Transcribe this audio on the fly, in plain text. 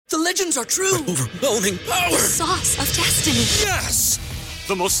The legends are true. Overwhelming power! Sauce of destiny. Yes!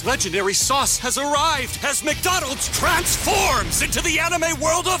 The most legendary sauce has arrived as McDonald's transforms into the anime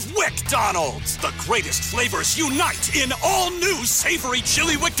world of WickDonald's. The greatest flavors unite in all new savory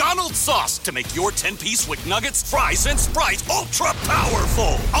chili McDonald's sauce to make your 10-piece Wick Nuggets, fries, and Sprite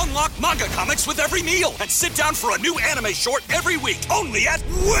ultra-powerful. Unlock manga comics with every meal and sit down for a new anime short every week only at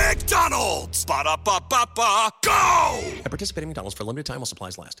WickDonald's. Ba-da-ba-ba-ba, go! At participating McDonald's for a limited time while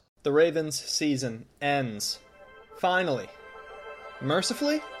supplies last. The Ravens season ends. Finally.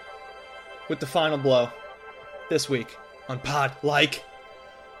 Mercifully, with the final blow this week on Pod Like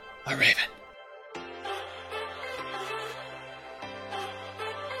a Raven.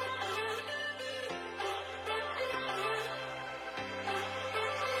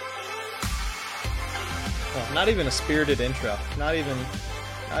 Oh, not even a spirited intro. Not even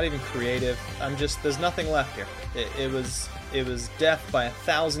creative. There's nothing left here. It was death by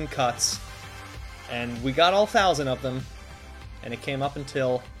 1,000 cuts, and we got all 1,000 of them. And it came up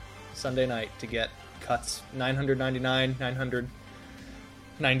until Sunday night to get cuts 999,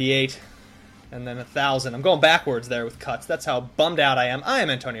 998, and then 1,000. I'm going backwards there with cuts. That's how bummed out I am. I am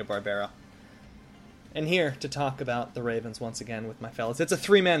Antonio Barbero. And here to talk about the Ravens once again with my fellas. It's a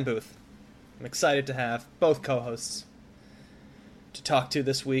three-man booth. I'm excited to have both co-hosts to talk to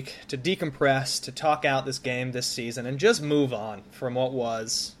this week, to decompress, to talk out this game, this season, and just move on from what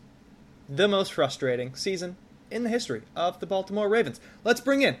was the most frustrating season in the history of the Baltimore Ravens. Let's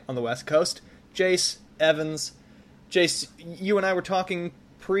bring in, on the West Coast, Jace Evans. Jace, you and I were talking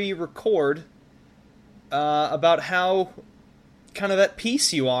pre-record about how kind of at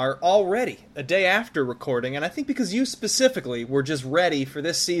peace you are already, a day after recording, and I think because you specifically were just ready for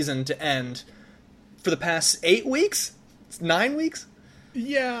this season to end for the past 8 weeks? 9 weeks?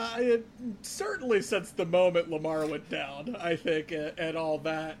 Yeah, it certainly since the moment Lamar went down, I think, and all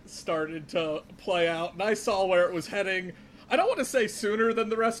that started to play out, and I saw where it was heading. I don't want to say sooner than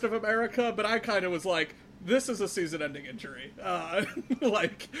the rest of America, but I kind of was like, this is a season-ending injury,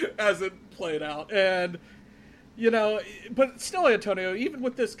 like, as it played out. And, you know, but still, Antonio, even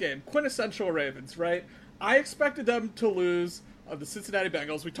with this game, quintessential Ravens, right? I expected them to lose the Cincinnati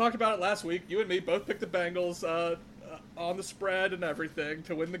Bengals. We talked about it last week. You and me both picked the Bengals, on the spread and everything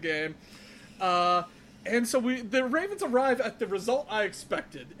to win the game. And so the Ravens arrive at the result I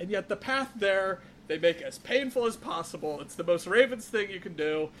expected, and yet the path there, they make as painful as possible. It's the most Ravens thing you can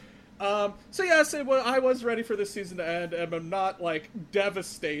do. So yes, I was ready for this season to end, and I'm not, like,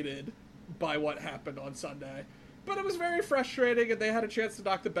 devastated by what happened on Sunday. But it was very frustrating, and they had a chance to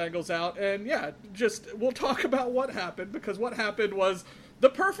knock the Bengals out, and yeah, we'll talk about what happened, because what happened was the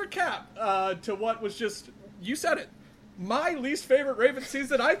perfect cap to what was just, you said it, my least favorite Ravens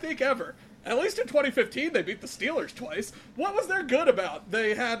season, I think, ever. At least in 2015, they beat the Steelers twice. What was there good about?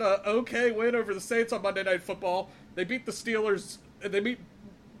 They had a okay win over the Saints on Monday Night Football. They beat the Steelers. They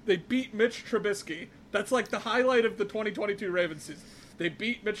beat Mitch Trubisky. That's like the highlight of the 2022 Ravens season. They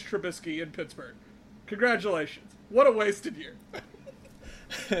beat Mitch Trubisky in Pittsburgh. Congratulations. What a wasted year.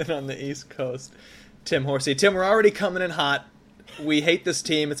 And on the East Coast, Tim Horsey. Tim, we're already coming in hot. We hate this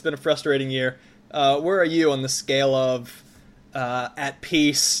team. It's been a frustrating year. Where are you on the scale of at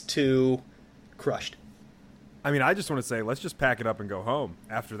peace to crushed? I mean, I just want to say, let's just pack it up and go home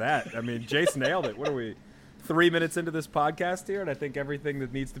after that. I mean, Jace nailed it. What are we, 3 minutes into this podcast here? And I think everything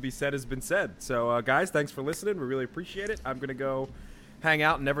that needs to be said has been said. So, guys, thanks for listening. We really appreciate it. I'm going to go hang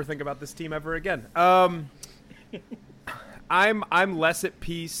out and never think about this team ever again. I'm less at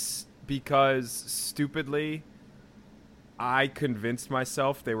peace because, stupidly, I convinced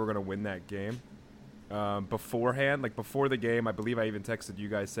myself they were going to win that game. Beforehand, like before the game, I believe I even texted you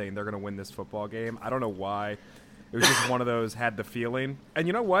guys saying they're going to win this football game. I don't know why. It was just one of those, had the feeling. And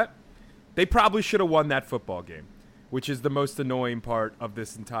you know what? They probably should have won that football game, which is the most annoying part of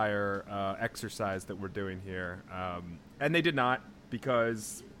this entire exercise that we're doing here. And they did not,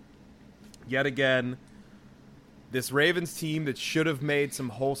 because yet again, this Ravens team that should have made some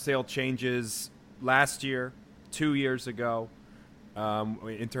wholesale changes last year, 2 years ago,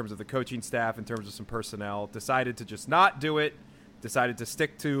 in terms of the coaching staff, in terms of some personnel, decided to just not do it, decided to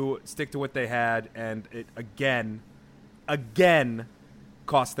stick to what they had, and it again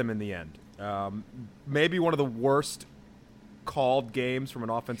cost them in the end. Maybe one of the worst called games from an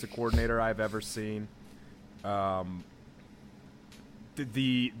offensive coordinator I've ever seen.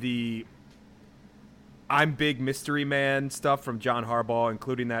 The I'm big mystery man stuff from John Harbaugh,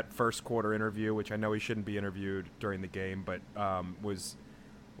 including that first quarter interview, which I know he shouldn't be interviewed during the game, but was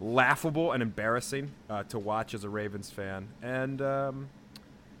laughable and embarrassing to watch as a Ravens fan. And so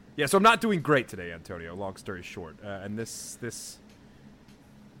I'm not doing great today, Antonio, long story short. And this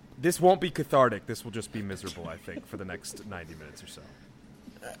this won't be cathartic. This will just be miserable, I think, for the next 90 minutes or so.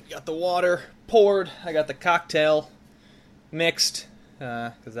 Got the water poured. I got the cocktail mixed,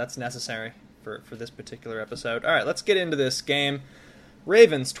 because that's necessary for this particular episode. All right, let's get into this game.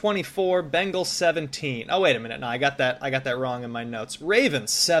 Ravens 24, Bengals 17. Oh, wait a minute. No, I got that wrong in my notes.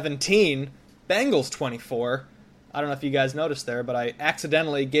 Ravens 17, Bengals 24. I don't know if you guys noticed there, but I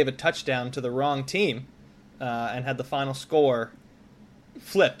accidentally gave a touchdown to the wrong team and had the final score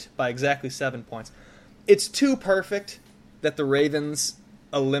flipped by exactly 7 points. It's too perfect that the Ravens'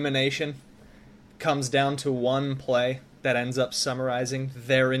 elimination comes down to one play that ends up summarizing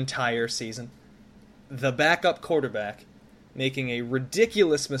their entire season. The backup quarterback making a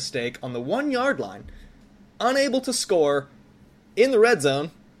ridiculous mistake on the 1 yard line, unable to score in the red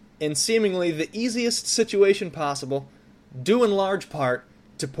zone in seemingly the easiest situation possible, due in large part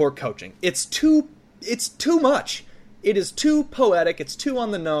to poor coaching. It's too much. It is too poetic, it's too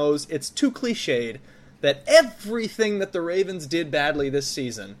on the nose, it's too cliched that everything that the Ravens did badly this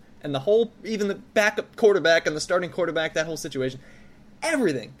season, and even the backup quarterback and the starting quarterback, that whole situation,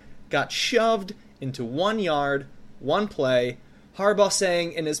 everything got shoved into 1 yard, one play. Harbaugh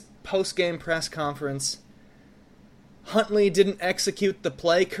saying in his post-game press conference, Huntley didn't execute the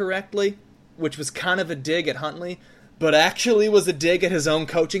play correctly, which was kind of a dig at Huntley, but actually was a dig at his own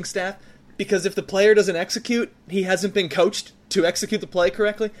coaching staff, because if the player doesn't execute, he hasn't been coached to execute the play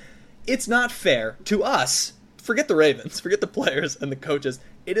correctly. It's not fair to us. Forget the Ravens, forget the players and the coaches.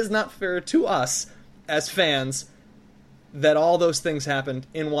 It is not fair to us as fans that all those things happened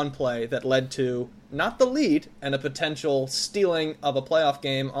in one play that led to not the lead and a potential stealing of a playoff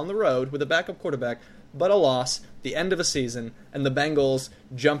game on the road with a backup quarterback, but a loss, the end of a season, and the Bengals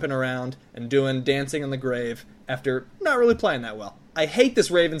jumping around and doing dancing in the grave after not really playing that well. I hate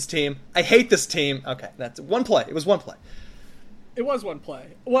this Ravens team. I hate this team. Okay, that's one play. It was one play. It was one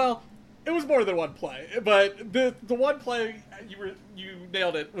play. Well, it was more than one play, but the one play, you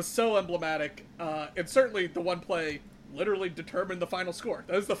nailed it, was so emblematic, and certainly the one play literally determined the final score.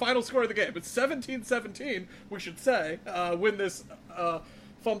 That was the final score of the game. It's 17-17, we should say, when this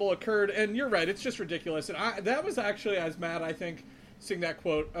fumble occurred. And you're right, it's just ridiculous. And that was actually as mad, I think, seeing that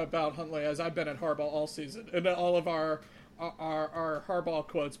quote about Huntley as I've been at Harbaugh all season, and all of our Harbaugh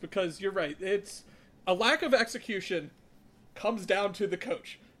quotes, because you're right. It's a lack of execution comes down to the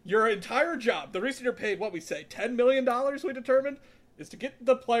coach. Your entire job, the reason you're paid, what we say, $10 million, we determined, is to get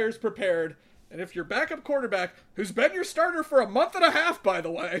the players prepared. And if your backup quarterback, who's been your starter for a month and a half, by the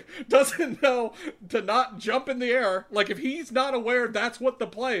way, doesn't know to not jump in the air, like if he's not aware that's what the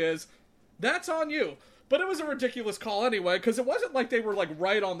play is, that's on you. But it was a ridiculous call anyway, because it wasn't like they were like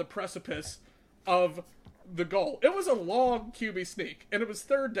right on the precipice of the goal. It was a long QB sneak, and it was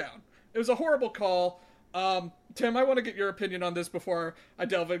third down. It was a horrible call. Tim, I want to get your opinion on this before I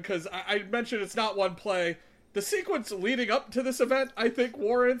delve in, because I mentioned it's not one play. The sequence leading up to this event, I think,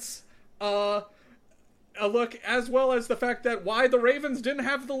 warrants a look, as well as the fact that why the Ravens didn't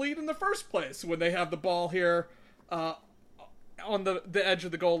have the lead in the first place when they have the ball here on the edge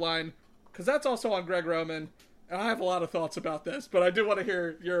of the goal line, because that's also on Greg Roman, and I have a lot of thoughts about this, but I do want to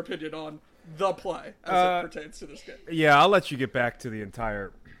hear your opinion on the play as it pertains to this game. Yeah, I'll let you get back to the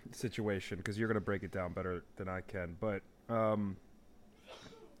entire situation, because you're going to break it down better than I can, but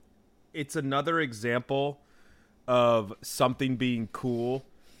it's another example of something being cool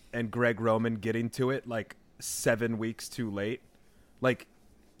and Greg Roman getting to it like 7 weeks too late. Like,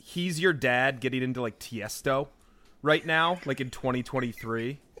 he's your dad getting into like Tiesto right now, like in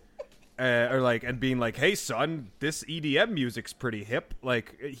 2023, or like, and being like, "Hey son, this EDM music's pretty hip."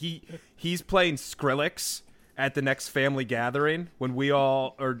 Like he's playing Skrillex at the next family gathering when we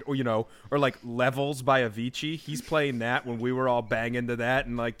all, or like Levels by Avicii. He's playing that when we were all banging to that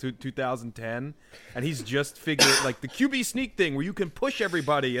in like 2010. And he's just figured like the QB sneak thing where you can push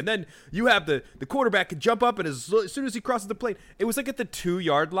everybody and then you have the quarterback can jump up, and as soon as he crosses the plate, it was like at the 2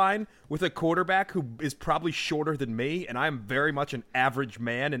 yard line with a quarterback who is probably shorter than me, and I'm very much an average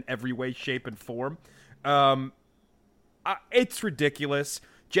man in every way, shape, and form. It's ridiculous.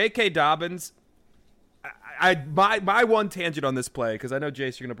 J.K. Dobbins, my one tangent on this play, because I know,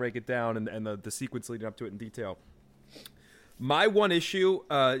 Jace, you're going to break it down and the sequence leading up to it in detail. My one issue,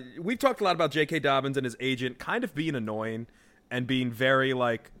 we've talked a lot about J.K. Dobbins and his agent kind of being annoying and being very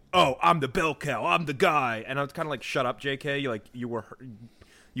like, "Oh, I'm the bell cow, I'm the guy," and I was kind of like, "Shut up, J.K.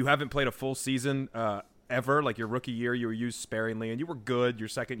 You haven't played a full season ever. Like your rookie year, you were used sparingly, and you were good. Your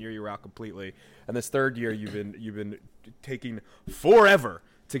second year, you were out completely, and this third year, you've been taking forever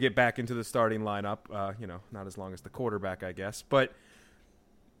to get back into the starting lineup. Not as long as the quarterback, I guess, but."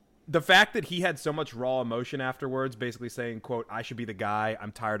 the fact that he had so much raw emotion afterwards, basically saying, quote, "I should be the guy.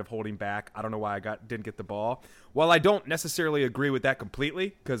 I'm tired of holding back. I don't know why I didn't get the ball." While I don't necessarily agree with that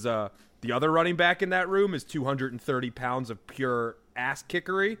completely, because the other running back in that room is 230 pounds of pure ass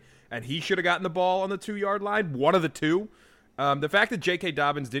kickery, and he should have gotten the ball on the 2-yard line, one of the two. The fact that J.K.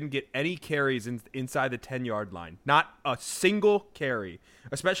 Dobbins didn't get any carries inside the 10-yard line, not a single carry,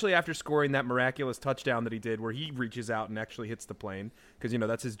 especially after scoring that miraculous touchdown that he did where he reaches out and actually hits the plane, because,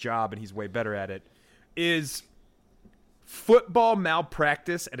 that's his job and he's way better at it, is football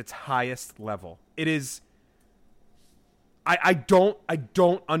malpractice at its highest level. It is... I don't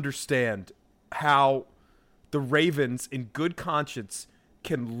understand how the Ravens, in good conscience,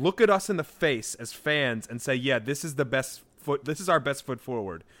 can look at us in the face as fans and say, yeah, this is our best foot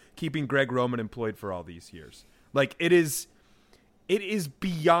forward, keeping Greg Roman employed for all these years. Like, it is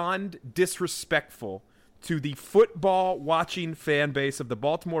beyond disrespectful to the football watching fan base of the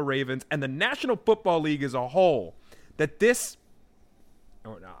Baltimore Ravens and the National Football League as a whole that this,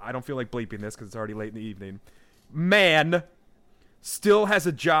 I don't feel like bleeping this because it's already late in the evening, man still has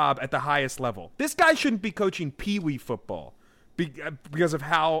a job at the highest level. This guy shouldn't be coaching Pee-wee football because of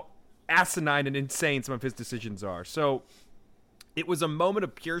how asinine and insane some of his decisions are. So it was a moment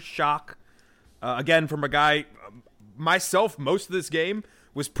of pure shock. Again, from a guy, myself, most of this game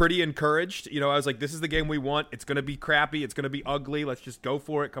was pretty encouraged. I was like, this is the game we want. It's going to be crappy. It's going to be ugly. Let's just go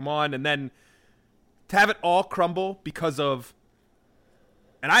for it. Come on. And then to have it all crumble because of,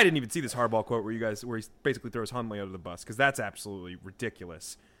 and I didn't even see this Harbaugh quote where he basically throws Hundley under the bus, because that's absolutely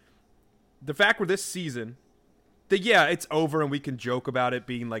ridiculous. The fact where this season, that yeah, it's over and we can joke about it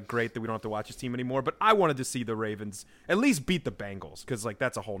being like great that we don't have to watch this team anymore, but I wanted to see the Ravens at least beat the Bengals, because like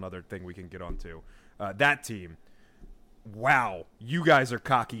that's a whole nother thing we can get onto. That team, wow, you guys are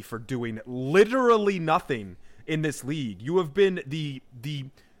cocky for doing literally nothing in this league. You have been the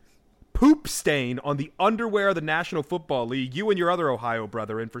poop stain on the underwear of the National Football League, you and your other Ohio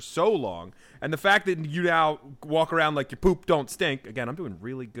brethren, for so long. And the fact that you now walk around like your poop don't stink, again, I'm doing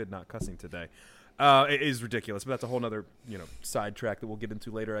really good not cussing today, it is ridiculous. But that's a whole nother, sidetrack that we'll get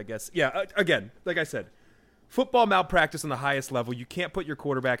into later, I guess. Yeah, again, like I said, football malpractice on the highest level. You can't put your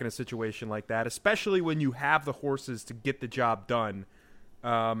quarterback in a situation like that, especially when you have the horses to get the job done.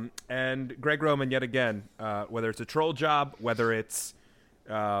 And Greg Roman, yet again, whether it's a troll job, whether it's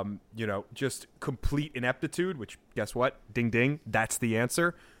just complete ineptitude, which guess what? Ding, ding. That's the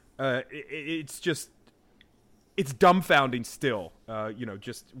answer. It's dumbfounding still,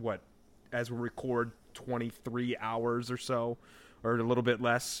 as we record 23 hours or so, or a little bit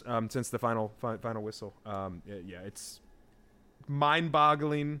less, since the final whistle. It's mind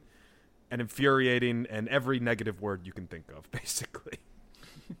boggling and infuriating and every negative word you can think of, basically.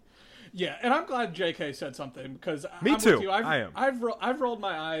 Yeah, and I'm glad JK said something, because Me I'm too. With you. I am. I've rolled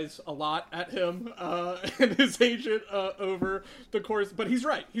my eyes a lot at him and his agent over the course, but he's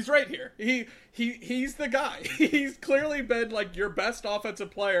right. He's right here. He's the guy. He's clearly been like your best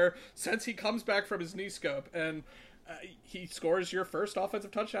offensive player since he comes back from his knee scope, and he scores your first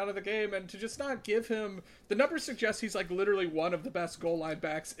offensive touchdown of the game, and to just not give him, the numbers suggest he's like literally one of the best goal line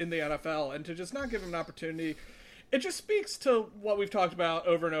backs in the NFL, and to just not give him an opportunity. It just speaks to what we've talked about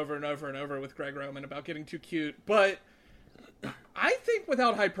over and over and over and over with Greg Roman about getting too cute. But I think,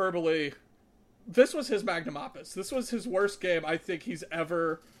 without hyperbole, this was his magnum opus. This was his worst game I think he's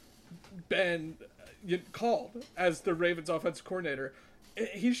ever been called as the Ravens offensive coordinator.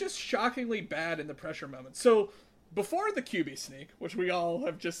 He's just shockingly bad in the pressure moments. So before the QB sneak, which we all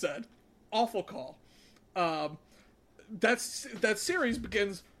have just said, awful call. That series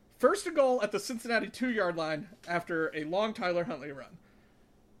begins first and goal at the Cincinnati 2-yard line after a long Tyler Huntley run.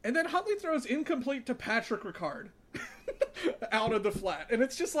 And then Huntley throws incomplete to Patrick Ricard out of the flat. And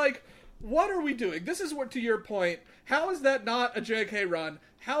it's just like, what are we doing? This is what, to your point, how is that not a JK run?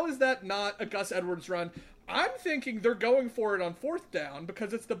 How is that not a Gus Edwards run? I'm thinking they're going for it on fourth down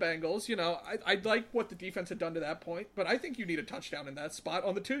because it's the Bengals. I like what the defense had done to that point, but I think you need a touchdown in that spot.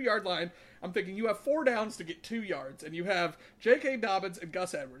 On the 2-yard line, I'm thinking you have 4 downs to get 2 yards, and you have J.K. Dobbins and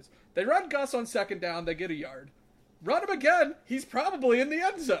Gus Edwards. They run Gus on second down, they get a yard. Run him again, he's probably in the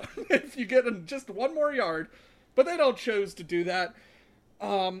end zone if you get him just 1 more yard. But they don't choose to do that.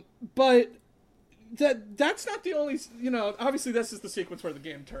 But that's not the only, obviously this is the sequence where the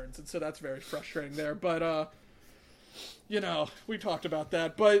game turns, and so that's very frustrating there. But, we talked about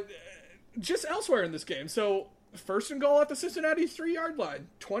that. But just elsewhere in this game, so first and goal at the Cincinnati 3-yard line,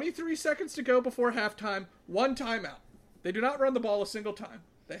 23 seconds to go before halftime, 1 timeout. They do not run the ball a single time.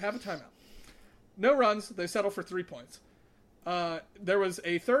 They have a timeout. No runs, they settle for 3 points. There was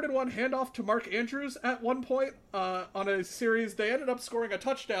a 3rd and 1 handoff to Mark Andrews at one point on a series they ended up scoring a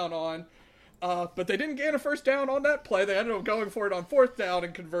touchdown on, but they didn't gain a first down on that play. They ended up going for it on 4th down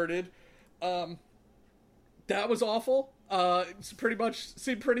and converted. That was awful. It's pretty much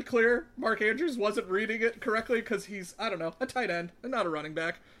seemed pretty clear Mark Andrews wasn't reading it correctly because he's, I don't know, a tight end and not a running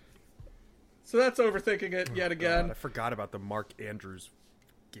back. So that's overthinking it yet again. God, I forgot about the Mark Andrews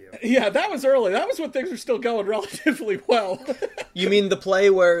give. Yeah, that was early. That was when things were still going relatively well. You mean the play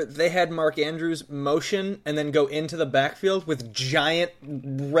where they had Mark Andrews motion and then go into the backfield with giant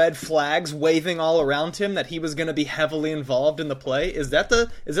red flags waving all around him that he was going to be heavily involved in the play? Is that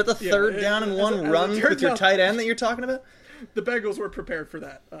the third down and one run with your tight end that you're talking about? The Bengals were prepared for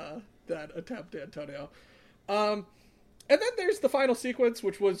that attempt, Antonio. And then there's the final sequence,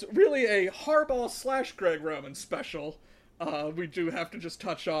 which was really a Harbaugh / Greg Roman special. We do have to just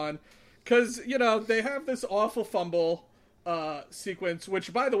touch on, because, they have this awful fumble sequence,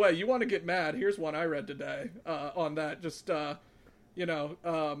 which, by the way, you want to get mad. Here's one I read today on that. Just, according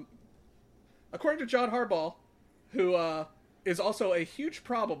to John Harbaugh, who is also a huge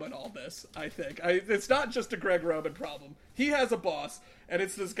problem in all this, I think. It's not just a Greg Roman problem. He has a boss, and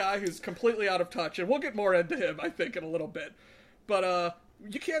it's this guy who's completely out of touch, and we'll get more into him, I think, in a little bit. But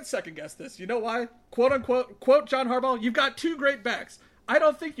you can't second-guess this. You know why? Quote-unquote, quote John Harbaugh, you've got 2 great backs. I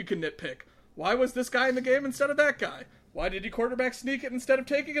don't think you can nitpick. Why was this guy in the game instead of that guy? Why did your quarterback sneak it instead of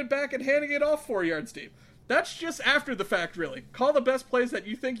taking it back and handing it off 4 yards deep? That's just after the fact, really. Call the best plays that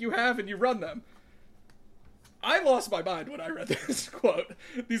you think you have and you run them. I lost my mind when I read this quote.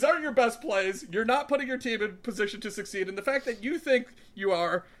 These aren't your best plays. You're not putting your team in position to succeed, and the fact that you think you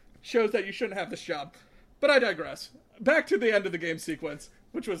are shows that you shouldn't have this job. But I digress. Back to the end of the game sequence,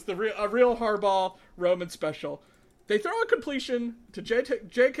 which was a real Harbaugh Roman special. They throw a completion to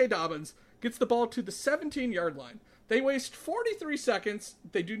J.K. Dobbins, gets the ball to the 17-yard line. They waste 43 seconds.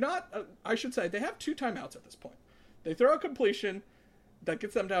 They do not, they have 2 timeouts at this point. They throw a completion that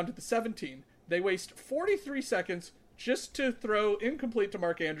gets them down to the 17. They waste 43 seconds just to throw incomplete to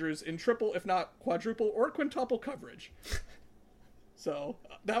Mark Andrews in triple, if not quadruple or quintuple coverage. So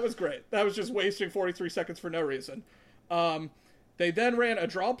that was great. That was just wasting 43 seconds for no reason. They then ran a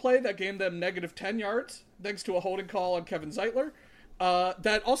draw play that gained them negative 10 yards, thanks to a holding call on Kevin Zeitler.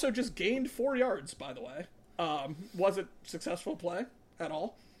 That also just gained 4 yards, by the way. Wasn't successful play at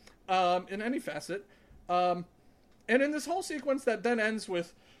all, in any facet. And in this whole sequence that then ends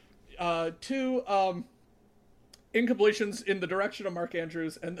with 2 incompletions in the direction of Mark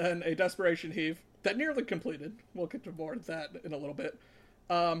Andrews, and then a desperation heave that nearly completed. We'll get to more of that in a little bit.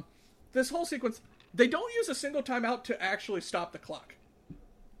 This whole sequence, they don't use a single timeout to actually stop the clock.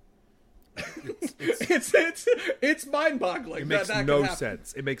 It's mind-boggling. It makes no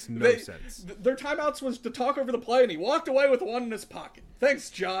sense. It makes no sense. Their timeouts was to talk over the play, and he walked away with one in his pocket. Thanks,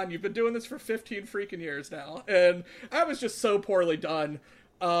 John. You've been doing this for 15 freaking years now, and I was just so poorly done.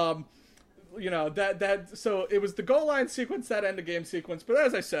 So it was the goal line sequence, that end of game sequence. But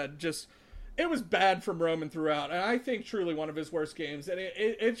as I said, it was bad from Roman throughout, and I think truly one of his worst games. And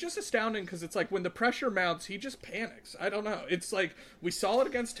it's just astounding because it's like when the pressure mounts, he just panics. I don't know. It's like we saw it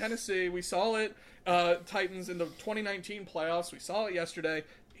against Tennessee. We saw it Titans in the 2019 playoffs. We saw it yesterday.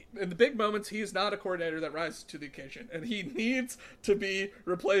 In the big moments, he is not a coordinator that rises to the occasion, and he needs to be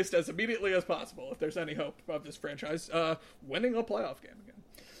replaced as immediately as possible if there's any hope of this franchise winning a playoff game again.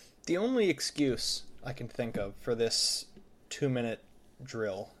 The only excuse I can think of for this 2-minute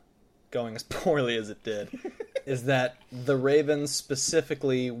drill going as poorly as it did is that the Ravens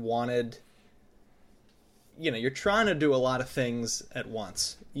specifically wanted, you're trying to do a lot of things at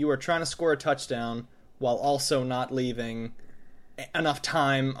once. You are trying to score a touchdown while also not leaving enough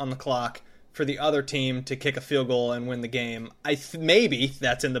time on the clock for the other team to kick a field goal and win the game. Maybe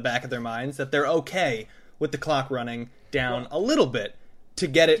that's in the back of their minds, that they're okay with the clock running down a little bit to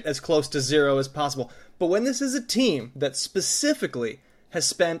get it as close to 0 as possible. But when this is a team that specifically has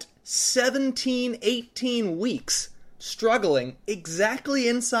spent 17, 18 weeks struggling exactly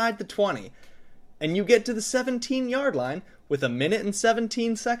inside the 20, and you get to the 17-yard line with 1 minute and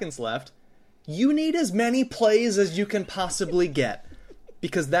 17 seconds left, you need as many plays as you can possibly get,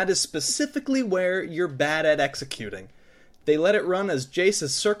 because that is specifically where you're bad at executing. They let it run as Jace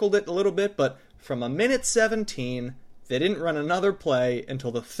has circled it a little bit, but from 1 minute 17, they didn't run another play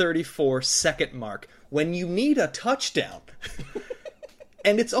until the 34-second mark, when you need a touchdown.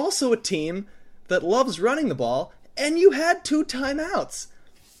 And it's also a team that loves running the ball, and you had 2 timeouts.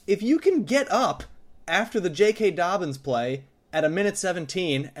 If you can get up after the J.K. Dobbins play at 1 minute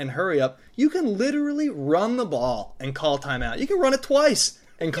 17 and hurry up, you can literally run the ball and call timeout. You can run it twice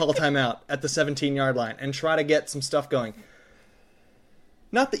and call timeout at the 17-yard line and try to get some stuff going.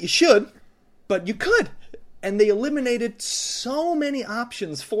 Not that you should, but you could. And they eliminated so many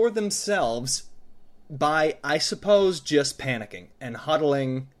options for themselves by, I suppose, just panicking and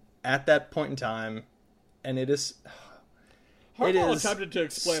huddling at that point in time. And it is... Harbaugh attempted to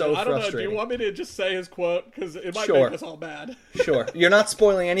explain so it. I don't know. Do frustrating. you want me to just say his quote? Because it might Sure. make us all mad. Sure. You're not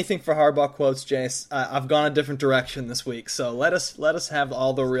spoiling anything for Harbaugh quotes, Jace. I've gone a different direction this week, so let us have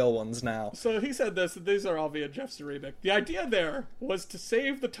all the real ones now. So he said this, and these are all via Jeff Zaremik. The idea there was to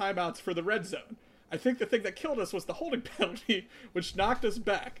save the timeouts for the red zone. I think the thing that killed us was the holding penalty, which knocked us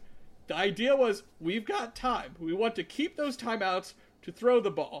back. The idea was, we've got time. We want to keep those timeouts to throw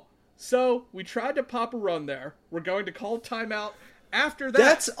the ball. So we tried to pop a run there. We're going to call timeout after that.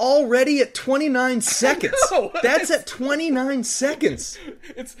 That's already at 29 seconds. know. That's at 29 seconds.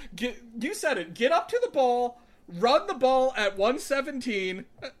 You said it. Get up to the ball, run the ball at 117,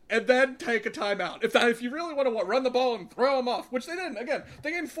 and then take a timeout. If you really want to run the ball and throw them off, which they didn't. Again,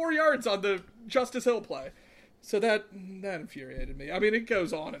 they gained 4 yards on the Justice Hill play. So that infuriated me. I mean, it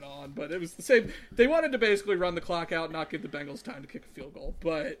goes on and on, but it was the same. They wanted to basically run the clock out and not give the Bengals time to kick a field goal.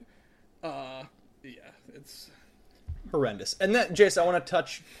 But, yeah, it's... horrendous. And then, Jace, I want to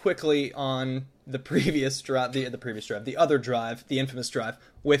touch quickly on the previous drive, the other drive, the infamous drive,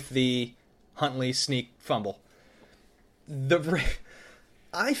 with the Huntley sneak fumble. Tell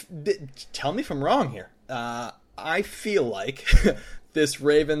me if I'm wrong here. I feel like this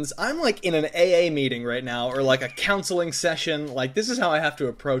Ravens, I'm like in an AA meeting right now, or like a counseling session. Like, this is how I have to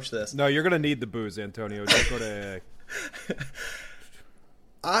approach this. No, you're gonna need the booze, Antonio. Don't go to AA.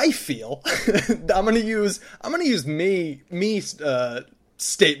 I feel I'm gonna use me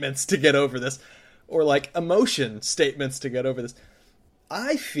statements to get over this, or like emotion statements to get over this.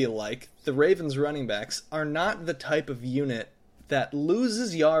 I feel like the Ravens running backs are not the type of unit that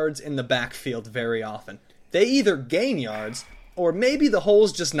loses yards in the backfield very often. They either gain yards, or maybe the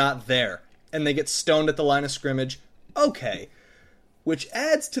hole's just not there, and they get stoned at the line of scrimmage. Okay. Which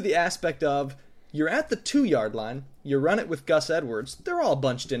adds to the aspect of, you're at the 2-yard line, you run it with Gus Edwards, they're all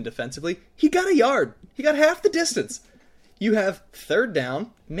bunched in defensively, he got a yard, he got half the distance. You have 3rd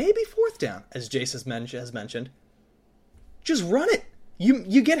down, maybe 4th down, as Jace has mentioned. Just run it.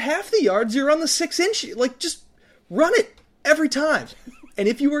 You get half the yards, you're on the 6-inch, like, just run it every time. And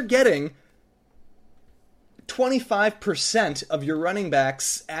if you were getting 25% of your running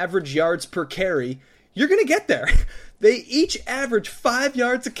backs' average yards per carry, you're going to get there. They each average 5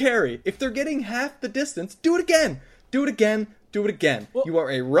 yards a carry. If they're getting half the distance, do it again. Do it again. Do it again. Well, you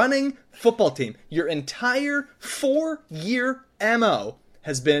are a running football team. Your entire 4-year MO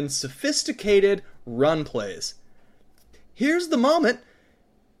has been sophisticated run plays. Here's the moment.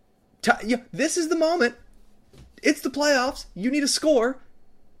 This is the moment. It's the playoffs. You need a score.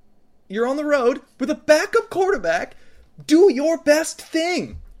 You're on the road with a backup quarterback. Do your best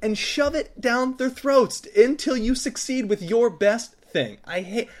thing and shove it down their throats until you succeed with your best thing. I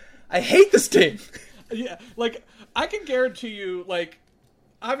hate this team. Yeah, like, I can guarantee you, like,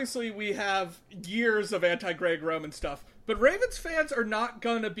 obviously we have years of anti-Greg Roman stuff, but Ravens fans are not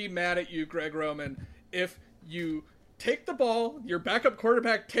going to be mad at you, Greg Roman, if you take the ball, your backup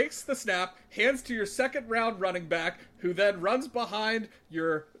quarterback takes the snap, hands to your 2nd-round running back, who then runs behind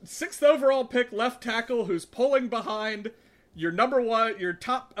your 6th overall pick left tackle, who's pulling behind your your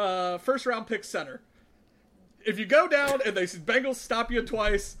top 1st-round pick center. If you go down and the Bengals stop you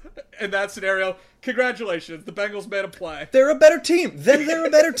twice in that scenario, congratulations, the Bengals made a play. They're a better team. Then they're a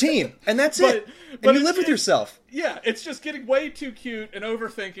better team. And that's it. And you live with yourself. Yeah, it's just getting way too cute and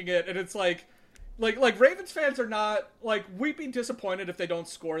overthinking it, and it's like Ravens fans are not, like, we'd be disappointed if they don't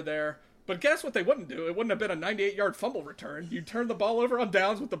score there. But guess what they wouldn't do? It wouldn't have been a 98-yard fumble return. You'd turn the ball over on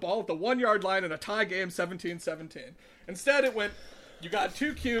downs with the ball at the 1-yard line in a tie game 17-17. Instead, you got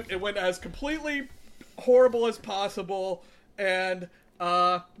too cute. It went as completely horrible as possible. And,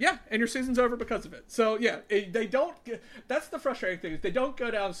 and your season's over because of it. So, yeah, that's the frustrating thing, is they don't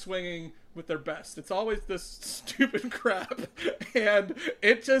go down swinging with their best. It's always this stupid crap. And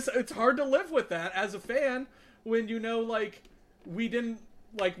it's hard to live with that as a fan when you know, like, we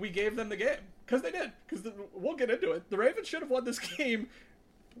gave them the game. Because they did. Because we'll get into it. The Ravens should have won this game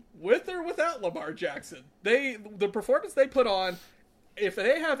with or without Lamar Jackson. The performance they put on, if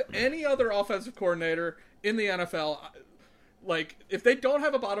they have any other offensive coordinator in the NFL, like, if they don't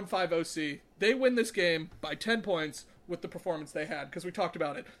have a bottom 5 OC, they win this game by 10 points with the performance they had. Because we talked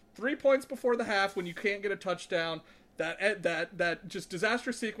about it. 3 points before the half when you can't get a touchdown. That just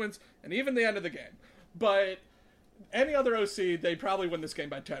disastrous sequence, and even the end of the game. But any other OC, they'd probably win this game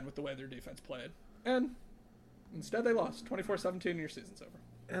by 10 with the way their defense played. And instead they lost 24-17 and your season's over.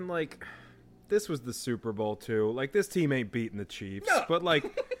 And, like, this was the Super Bowl too. Like, this team ain't beating the Chiefs, but like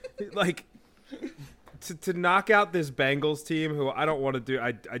to knock out this Bengals team, who I don't want to do.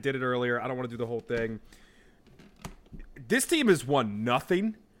 I did it earlier. I don't want to do the whole thing. This team has won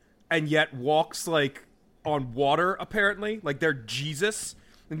nothing, and yet walks like on water. Apparently, like they're Jesus.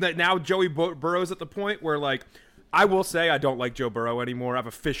 And that now Joey Burrow's at the point where, like, I will say I don't like Joe Burrow anymore. I've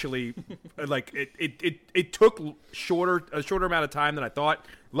officially, like, it took a shorter amount of time than I thought.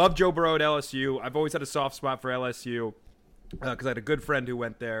 Love Joe Burrow at LSU. I've always had a soft spot for LSU because I had a good friend who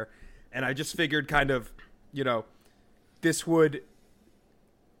went there. And I just figured kind of, you know, this would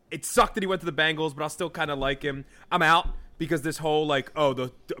 – it sucked that he went to the Bengals, but I'll still kind of like him. I'm out because this whole, like,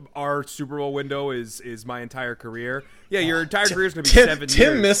 our Super Bowl window is my entire career. Yeah, your entire career is going to be 7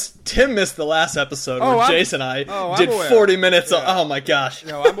 years. Tim missed the last episode where Jason and I did 40 minutes. Yeah. Oh, my gosh.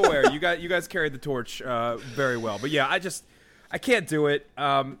 No, I'm aware. You guys carried the torch very well. But, yeah, I can't do it.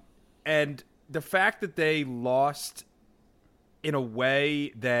 And the fact that they lost in a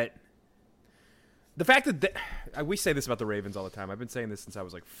way that – the fact that we say this about the Ravens all the time. I've been saying this since I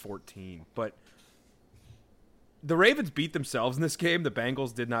was like 14. But the Ravens beat themselves in this game. The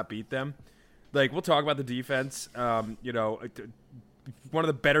Bengals did not beat them. Like, we'll talk about the defense. You know, one of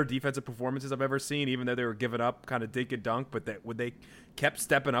the better defensive performances I've ever seen, even though they were giving up kind of dink and dunk. But they kept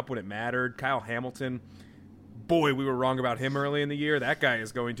stepping up when it mattered. Kyle Hamilton, boy, we were wrong about him early in the year. That guy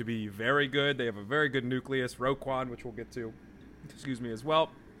is going to be very good. They have a very good nucleus. Roquan, which we'll get to, as well.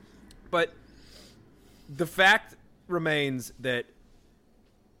 But the fact remains that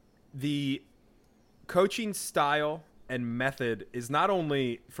the coaching style and method is not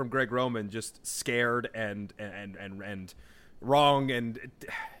only from Greg Roman just scared and wrong and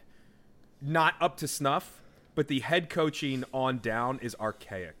not up to snuff, but the head coaching on down is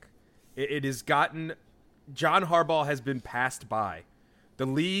archaic. It has gotten – John Harbaugh has been passed by. The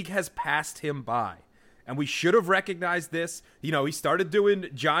league has passed him by. And we should have recognized this. You know, he started doing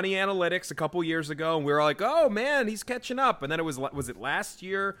Johnny Analytics a couple years ago, and we were like, oh, man, he's catching up. And then it was it last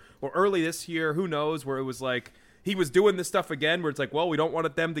year or early this year? Who knows? Where it was like he was doing this stuff again where it's like, well, we don't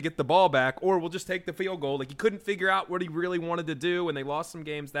want them to get the ball back, or we'll just take the field goal. Like, he couldn't figure out what he really wanted to do, and they lost some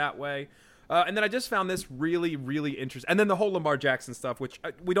games that way. And then I just found this really, really interesting. And then the whole Lamar Jackson stuff, which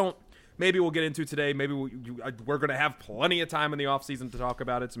we don't – maybe we'll get into today. Maybe we're going to have plenty of time in the offseason to talk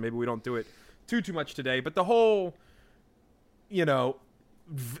about it, so maybe we don't do it too much today. But the whole, you know,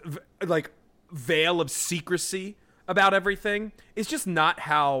 like veil of secrecy about everything is just not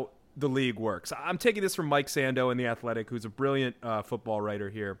how the league works. I'm taking this from Mike Sando in The Athletic, who's a brilliant football writer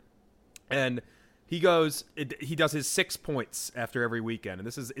here. And he does his 6 points after every weekend. And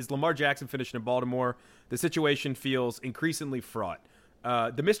this is Lamar Jackson finishing in Baltimore. The situation feels increasingly fraught.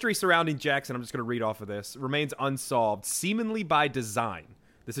 The mystery surrounding Jackson, I'm just going to read off of this, remains unsolved, seemingly by design.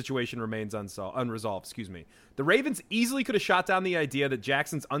 The situation remains unresolved. The Ravens easily could have shot down the idea that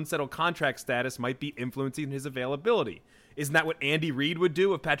Jackson's unsettled contract status might be influencing his availability. Isn't that what Andy Reid would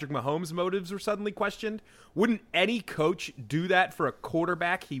do if Patrick Mahomes' motives were suddenly questioned? Wouldn't any coach do that for a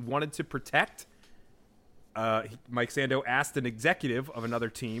quarterback he wanted to protect? Mike Sando asked an executive of another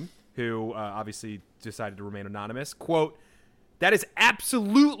team who obviously decided to remain anonymous, quote, "That is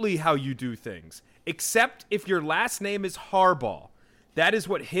absolutely how you do things, except if your last name is Harbaugh. That is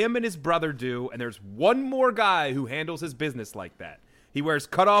what him and his brother do, and there's one more guy who handles his business like that. He wears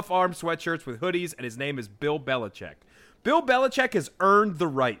cut-off arm sweatshirts with hoodies, and his name is Bill Belichick. Bill Belichick has earned the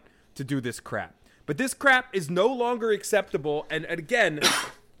right to do this crap. But this crap is no longer acceptable, and again,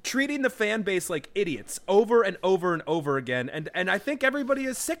 treating the fan base like idiots over and over and over again, and I think everybody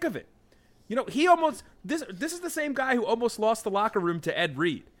is sick of it. You know, this is the same guy who almost lost the locker room to Ed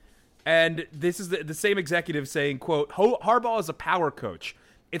Reed. And this is the same executive saying, quote, Harbaugh is a power coach.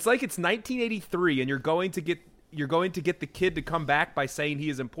 It's like it's 1983 and you're going to get the kid to come back by saying he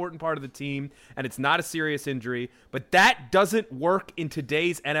is an important part of the team and it's not a serious injury. But that doesn't work in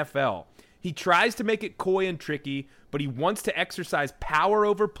today's NFL. He tries to make it coy and tricky, but he wants to exercise power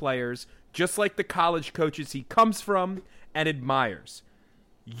over players, just like the college coaches he comes from and admires.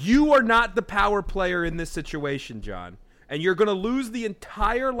 You are not the power player in this situation, John. And you're going to lose the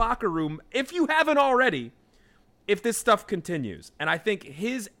entire locker room, if you haven't already, if this stuff continues. And I think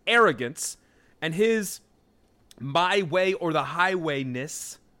his arrogance and his my way or the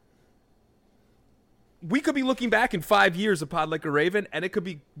highwayness, we could be looking back in 5 years of Pod Like a Raven, and it could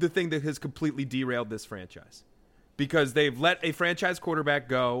be the thing that has completely derailed this franchise. Because they've let a franchise quarterback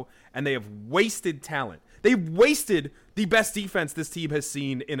go, and they have wasted talent. They've wasted the best defense this team has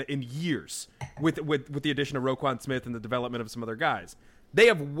seen in years with the addition of Roquan Smith and the development of some other guys. They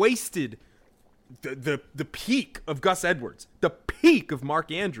have wasted the peak of Gus Edwards, the peak of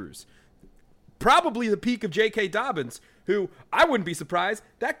Mark Andrews. probably the peak of J.K. Dobbins, who I wouldn't be surprised.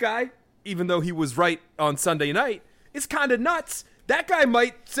 That guy, even though he was right on Sunday night, is kind of nuts. That guy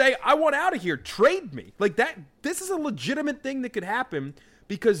might say, I want out of here. Trade me. Like that. This is a legitimate thing that could happen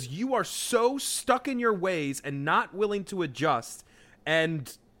because you are so stuck in your ways and not willing to adjust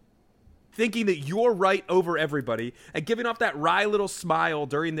and thinking that you're right over everybody and giving off that wry little smile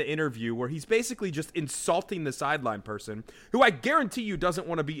during the interview where he's basically just insulting the sideline person who I guarantee you doesn't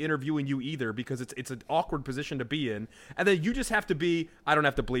want to be interviewing you either because it's an awkward position to be in. And then you just have to be, I don't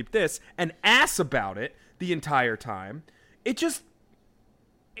have to bleep this, an ass about it the entire time. It's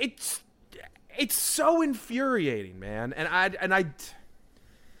so infuriating, man. And I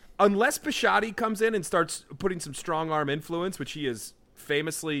unless Bisciotti comes in and starts putting some strong arm influence, which he is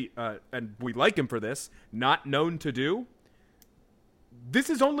famously, and we like him for this, not known to do, this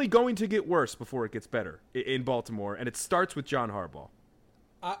is only going to get worse before it gets better in Baltimore, and it starts with John Harbaugh.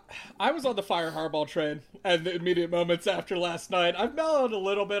 I was on the fire Harbaugh train at the immediate moments after last night. I've mellowed a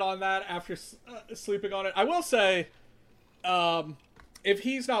little bit on that after sleeping on it. I will say, if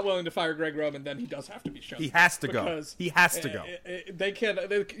he's not willing to fire Greg Roman, then he does have to be shown. He has to go. He has to go.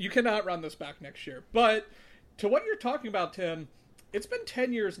 You cannot run this back next year. But to what you're talking about, Tim, it's been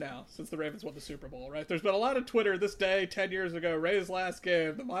 10 years now since the Ravens won the Super Bowl, right? There's been a lot of Twitter this day, 10 years ago, Ray's last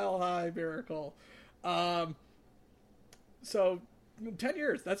game, the Mile High Miracle. So 10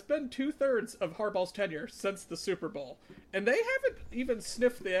 years. That's been 2/3 of Harbaugh's tenure since the Super Bowl. And they haven't even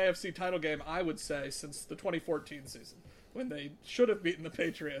sniffed the AFC title game, I would say, since the 2014 season, when they should have beaten the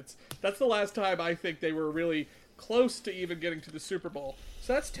Patriots. That's the last time I think they were really close to even getting to the Super Bowl.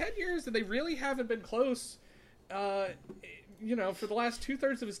 So that's 10 years, and they really haven't been close for the last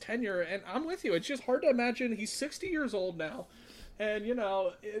 2/3 of his tenure, and I'm with you. It's just hard to imagine. He's 60 years old now, and,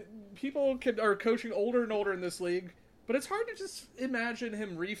 people are coaching older and older in this league, but it's hard to just imagine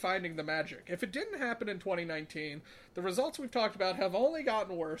him refinding the magic. If it didn't happen in 2019, the results we've talked about have only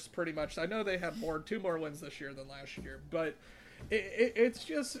gotten worse, pretty much. I know they had 2 more wins this year than last year, but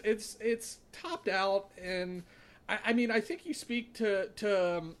it's topped out, and I think you speak to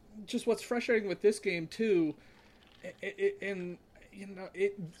just what's frustrating with this game, too.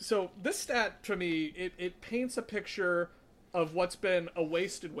 So this stat to me, it paints a picture of what's been a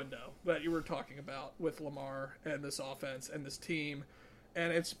wasted window that you were talking about with Lamar and this offense and this team,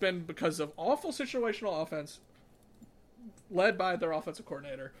 and it's been because of awful situational offense led by their offensive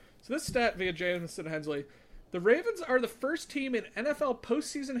coordinator. So this stat via Jameson Hensley: the Ravens are the first team in NFL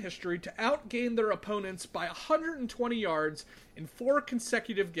postseason history to outgain their opponents by 120 yards in 4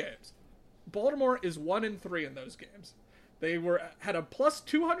 consecutive games. Baltimore is 1-3 in those games. They had a plus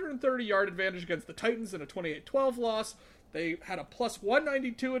 230 yard advantage against the Titans in a 28-12 loss. They had a plus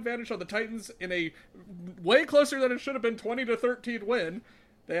 192 advantage on the Titans in a way closer than it should have been 20-13 win.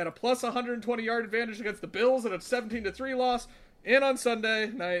 They had a plus 120 yard advantage against the Bills in a 17-3 loss. And on Sunday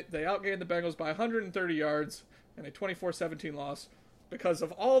night, they outgained the Bengals by 130 yards in a 24-17 loss because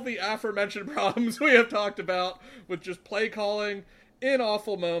of all the aforementioned problems we have talked about with just play calling in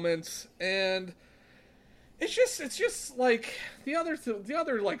awful moments. And it's just like the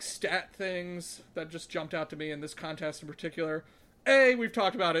other like stat things that just jumped out to me in this contest in particular. We've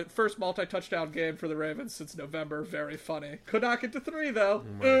talked about it. First multi-touchdown game for the Ravens since November. Very funny. Could not get to 3 though.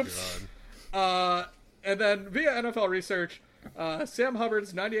 Oops. God. And then via NFL research, Sam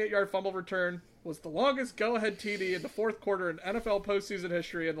Hubbard's 98-yard fumble return was the longest go-ahead TD in the fourth quarter in NFL postseason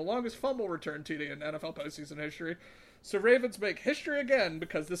history and the longest fumble return TD in NFL postseason history. So Ravens make history again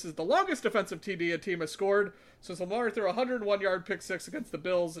because this is the longest defensive TD a team has scored since Lamar threw a 101-yard pick six against the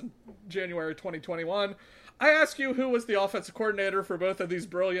Bills in January 2021. I ask you, who was the offensive coordinator for both of these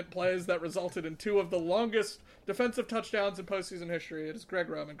brilliant plays that resulted in 2 of the longest defensive touchdowns in postseason history? It is Greg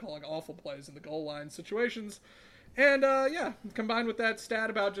Roman calling awful plays in the goal line situations. And, combined with that stat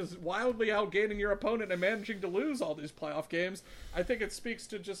about just wildly outgaining your opponent and managing to lose all these playoff games, I think it speaks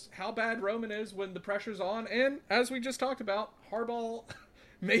to just how bad Roman is when the pressure's on. And, as we just talked about, Harbaugh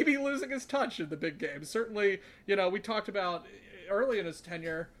maybe losing his touch in the big games. Certainly, we talked about early in his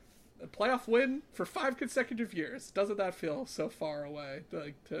tenure, a playoff win for 5 consecutive years. Doesn't that feel so far away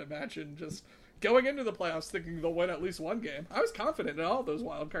to imagine just going into the playoffs thinking they'll win at least 1 game? I was confident in all those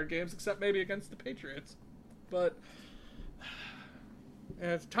wild card games, except maybe against the Patriots. But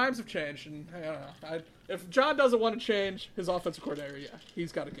times have changed, and I don't know. If John doesn't want to change his offensive coordinator,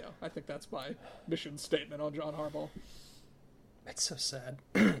 he's got to go. I think that's my mission statement on John Harbaugh. It's so sad.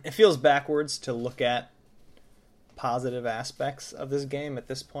 It feels backwards to look at positive aspects of this game at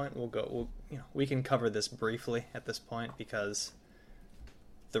this point. We can cover this briefly at this point because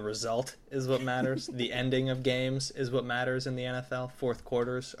the result is what matters. The ending of games is what matters in the NFL. Fourth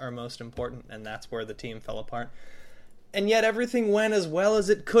quarters are most important, and that's where the team fell apart. And yet everything went as well as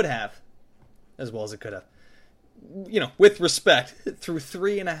it could have. As well as it could have. With respect, through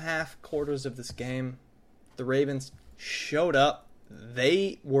 3.5 quarters of this game, the Ravens showed up.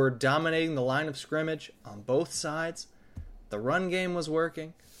 They were dominating the line of scrimmage on both sides. The run game was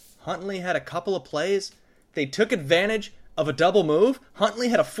working. Huntley had a couple of plays. They took advantage of a double move. Huntley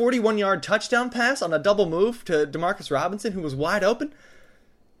had a 41-yard touchdown pass on a double move to Demarcus Robinson, who was wide open.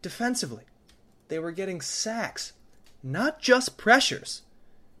 Defensively, they were getting sacks, not just pressures.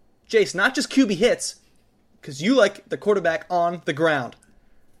 Jace, not just QB hits, because you like the quarterback on the ground.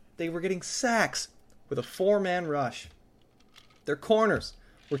 They were getting sacks with a 4-man rush. Their corners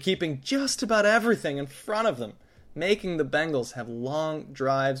were keeping just about everything in front of them, making the Bengals have long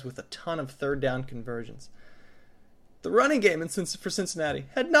drives with a ton of third down conversions. The running game for Cincinnati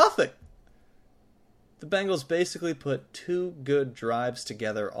had nothing. The Bengals basically put 2 good drives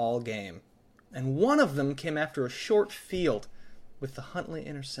together all game, and one of them came after a short field with the Huntley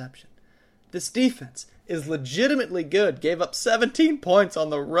interception. This defense is legitimately good, gave up 17 points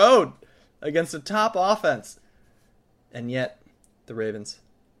on the road against a top offense, and yet the Ravens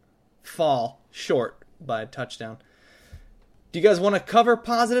fall short by a touchdown. Do you guys want to cover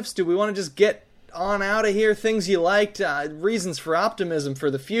positives? Do we want to just get on out of here? Things you liked, reasons for optimism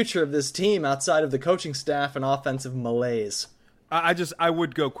for the future of this team outside of the coaching staff and offensive malaise? I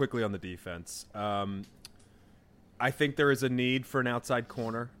would go quickly on the defense. I think there is a need for an outside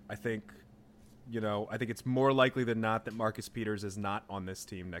corner. I think it's more likely than not that Marcus Peters is not on this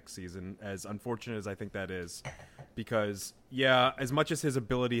team next season, as unfortunate as I think that is. Because, as much as his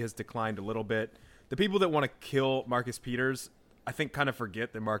ability has declined a little bit, the people that want to kill Marcus Peters, I think, kind of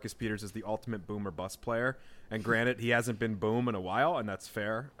forget that Marcus Peters is the ultimate boom or bust player. And granted, he hasn't been boom in a while, and that's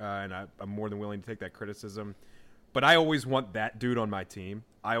fair. And I'm more than willing to take that criticism. But I always want that dude on my team.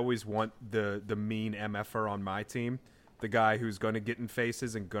 I always want the mean MFer on my team. The guy who's going to get in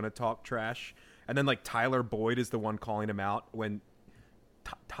faces and going to talk trash. And then, Tyler Boyd is the one calling him out when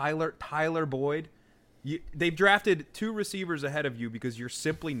Tyler Boyd, they've drafted 2 receivers ahead of you because you're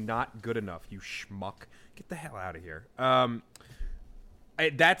simply not good enough, you schmuck. Get the hell out of here.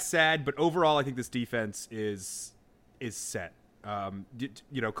 That's sad, but overall, I think this defense is set.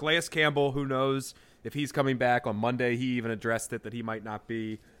 Calais Campbell, who knows if he's coming back on Monday? He even addressed it that he might not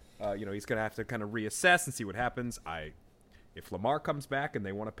be. He's going to have to kind of reassess and see what happens. If Lamar comes back and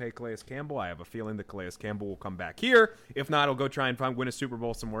they want to pay Calais Campbell, I have a feeling that Calais Campbell will come back here. If not, he'll go try and win a Super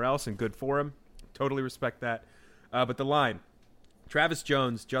Bowl somewhere else, and good for him. Totally respect that. But the line, Travis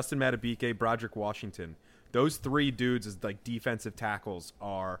Jones, Justin Madubuike, Broderick Washington, those 3 dudes as defensive tackles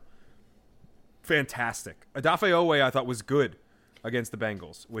are fantastic. Odafe Oweh I thought was good against the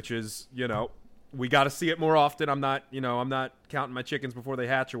Bengals, which is, we got to see it more often. I'm not counting my chickens before they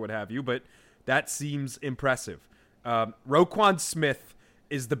hatch or what have you, but that seems impressive. Roquan Smith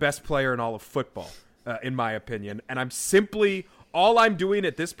is the best player in all of football, in my opinion. And all I'm doing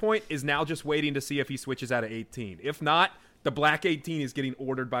at this point is now just waiting to see if he switches out of 18. If not, the black 18 is getting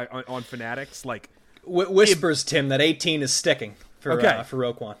ordered on Fanatics. Whispers, Tim, that 18 is sticking for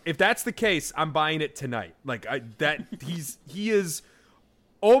Roquan. If that's the case, I'm buying it tonight. He is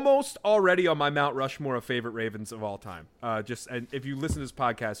almost already on my Mount Rushmore of favorite Ravens of all time. And if you listen to this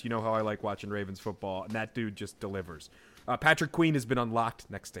podcast, you know how I like watching Ravens football, and that dude just delivers. Patrick Queen has been unlocked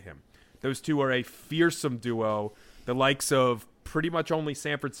next to him. Those two are a fearsome duo, the likes of pretty much only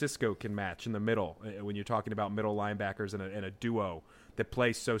San Francisco can match in the middle when you're talking about middle linebackers and a duo that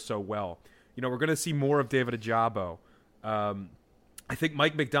plays so well. We're going to see more of David Ojabo. I think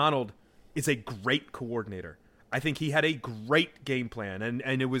Mike McDonald is a great coordinator. I think he had a great game plan,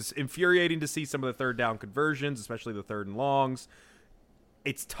 and it was infuriating to see some of the third down conversions, especially the 3rd and longs.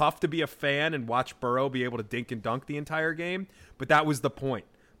 It's tough to be a fan and watch Burrow be able to dink and dunk the entire game, but that was the point.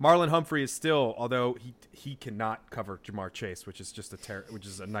 Marlon Humphrey is still, although he cannot cover Jamar Chase, which is just which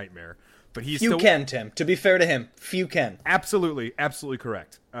is a nightmare. But few can, Tim. To be fair to him, few can. Absolutely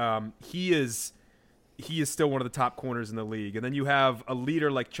correct. He is still one of the top corners in the league. And then you have a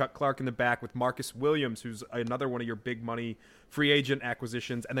leader like Chuck Clark in the back with Marcus Williams, who's another one of your big money free agent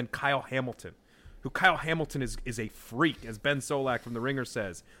acquisitions, and then Kyle Hamilton, is a freak, as Ben Solak from The Ringer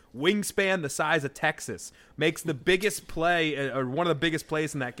says. Wingspan the size of Texas. Makes the biggest play, or one of the biggest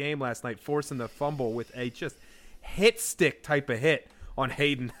plays in that game last night, forcing the fumble with a just hit stick type of hit on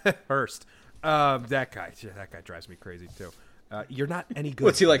Hayden Hurst. That guy drives me crazy too. You're not any good.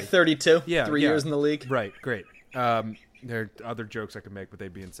 What's he, like 32? Yeah. 3 years in the league? Right, great. There are other jokes I could make, but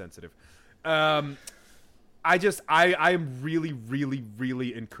they'd be insensitive. I'm really, really,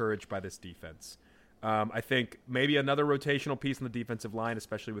 really encouraged by this defense. I think maybe another rotational piece on the defensive line,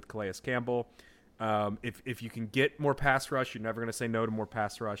 especially with Calais Campbell. If you can get more pass rush, you're never going to say no to more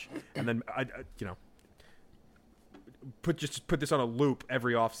pass rush. And then, put this on a loop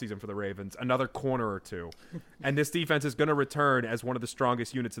every offseason for the Ravens, another corner or two. And this defense is going to return as one of the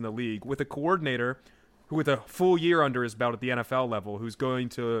strongest units in the league with a coordinator who, with a full year under his belt at the NFL level, who's going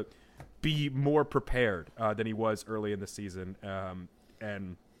to be more prepared than he was early in the season.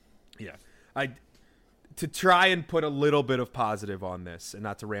 To try and put a little bit of positive on this and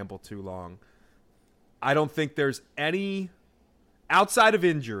not to ramble too long, I don't think there's any, outside of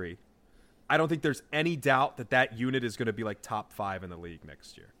injury, I don't think there's any doubt that unit is going to be like top 5 in the league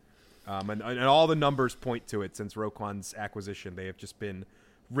next year. And all the numbers point to it since Roquan's acquisition. They have just been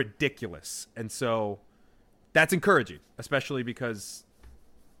ridiculous. And so that's encouraging, especially because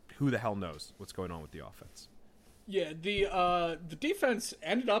who the hell knows what's going on with the offense. Yeah, the defense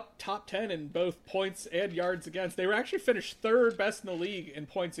ended up top 10 in both points and yards against. They were actually finished third best in the league in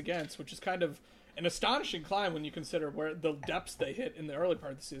points against, which is kind of an astonishing climb when you consider where the depths they hit in the early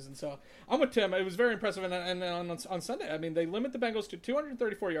part of the season. So I'm with Tim. It was very impressive. And on Sunday, I mean, they limit the Bengals to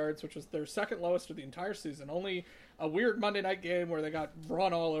 234 yards, which was their second lowest of the entire season. Only a weird Monday night game where they got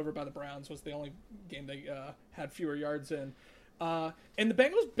run all over by the Browns was the only game they had fewer yards in. And the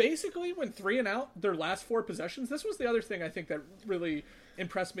Bengals basically went 3 and out their last 4 possessions. This was the other thing I think that really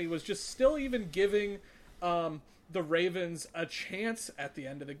impressed me, was just still even giving the Ravens a chance at the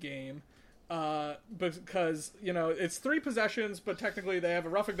end of the game. Because, it's 3 possessions, but technically they have a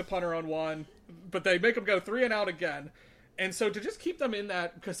roughing the punter on 1, but they make them go 3 and out again. And so to just keep them in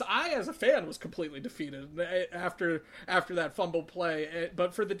that, because I, as a fan, was completely defeated after that fumble play.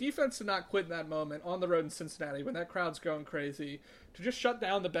 But for the defense to not quit in that moment on the road in Cincinnati, when that crowd's going crazy, to just shut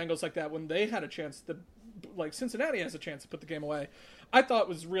down the Bengals like that when they had a chance, Cincinnati has a chance to put the game away, I thought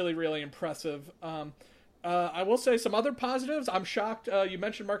was really, really impressive. I will say some other positives. I'm shocked. You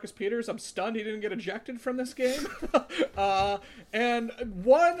mentioned Marcus Peters. I'm stunned he didn't get ejected from this game. And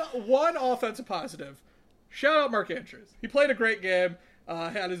one offensive positive. Shout out Mark Andrews. He played a great game.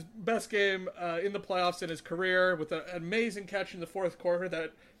 Had his best game in the playoffs in his career with an amazing catch in the fourth quarter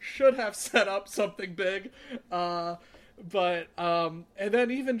that should have set up something big. But and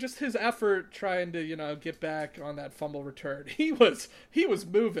then even just his effort trying to get back on that fumble return, he was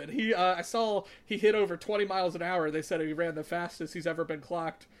moving. I saw he hit over 20 miles an hour. They said he ran the fastest he's ever been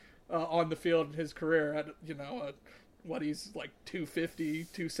clocked on the field in his career at what he's like 250,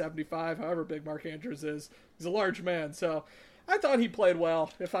 275, however big Mark Andrews is. He's a large man, so I thought he played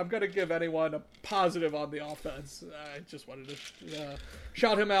well. If I'm going to give anyone a positive on the offense, I just wanted to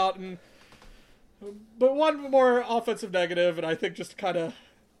shout him out. But one more offensive negative, and I think just kind of,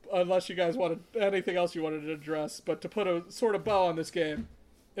 unless you guys wanted anything else you wanted to address, but to put a sort of bow on this game,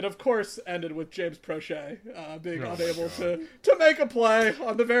 it of course ended with James Prochet being unable to make a play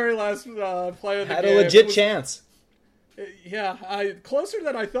on the very last play of the game. Had a legit chance. Yeah, closer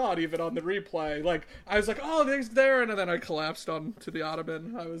than I thought, even on the replay. I was like, oh, he's there, and then I collapsed onto the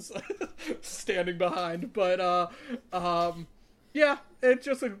ottoman I was standing behind. But yeah, it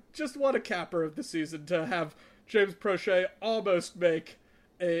just what a capper of the season to have James Prochet almost make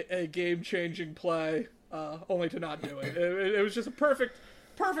a game-changing play, only to not do it. It was just a perfect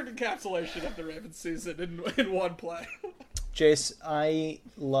encapsulation of the Ravens season in one play. Jace, I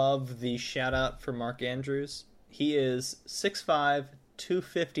love the shout-out for Mark Andrews. He is 6'5",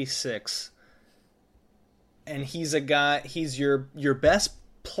 256, and he's a guy, he's your best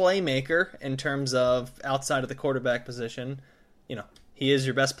playmaker in terms of outside of the quarterback position. He is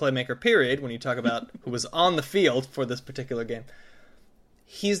your best playmaker, period, when you talk about who was on the field for this particular game.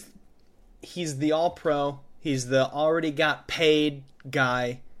 He's the all-pro. He's the already got paid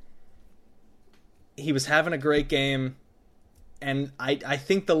guy. He was having a great game, and I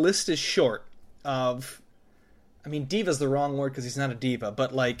think the list is short of... I mean, diva's the wrong word because he's not a diva,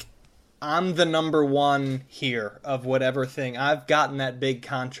 but I'm the number one here of whatever thing. I've gotten that big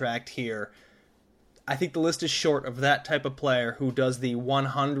contract here. I think the list is short of that type of player who does the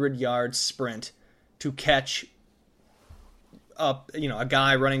 100-yard sprint to catch up, a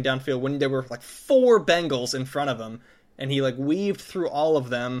guy running downfield when there were 4 Bengals in front of him, and he weaved through all of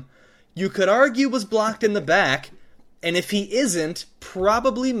them. You could argue was blocked in the back. And if he isn't,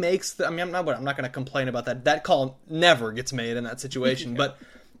 probably makes I'm not going to complain about that. That call never gets made in that situation. Yeah. But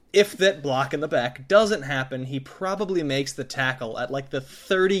if that block in the back doesn't happen, he probably makes the tackle at the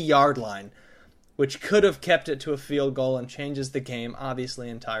 30-yard line, which could have kept it to a field goal and changes the game, obviously,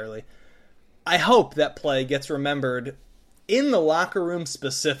 entirely. I hope that play gets remembered in the locker room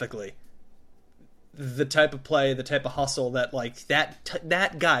specifically. the type of play, the type of hustle that like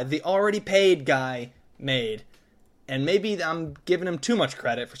that guy, the already paid guy, made. And maybe I'm giving him too much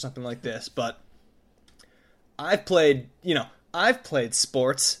credit for something like this, but I've played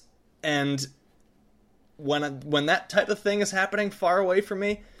sports, and when that type of thing is happening far away from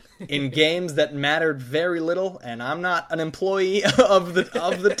me, in games that mattered very little, and I'm not an employee of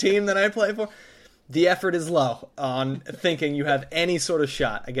the team that I play for, the effort is low on thinking you have any sort of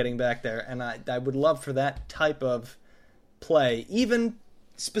shot at getting back there. And I would love for that type of play, even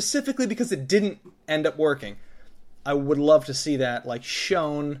specifically because it didn't end up working. I would love to see that like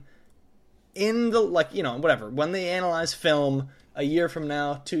shown in the, like, you know, whatever, when they analyze film a year from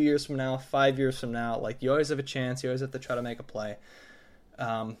now, 2 years from now, 5 years from now, like, you always have a chance, you always have to try to make a play.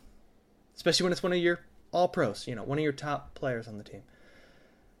 Especially when it's one of your all-pros, you know, one of your top players on the team.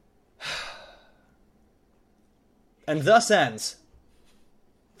 And thus ends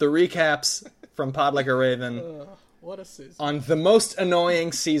the recaps from Pod Like a Raven. What a season. On the most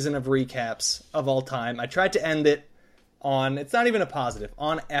annoying season of recaps of all time. I tried to end it on, it's not even a positive,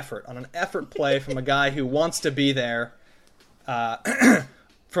 on effort. On an effort play from a guy who wants to be there.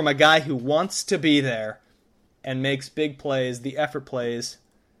 From a guy who wants to be there and makes big plays, the effort plays,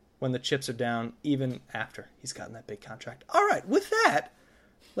 when the chips are down, even after he's gotten that big contract. All right, with that,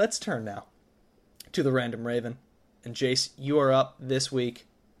 let's turn now to the Random Raven. And Jace, you are up this week.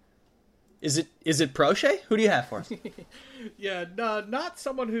 Is it Proche? Who do you have for us? Yeah, no, not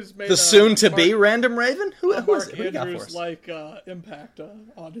someone who's made the soon-to-be Random Raven? Who is it? Who do you got for us? Like impact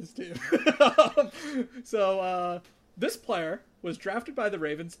on his team. So this player was drafted by the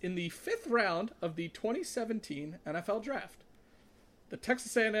Ravens in the 5th round of the 2017 NFL Draft. The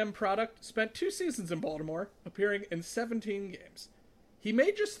Texas A&M product spent 2 seasons in Baltimore, appearing in 17 games. He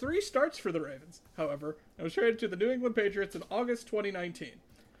made just 3 starts for the Ravens, however, and was traded to the New England Patriots in August 2019.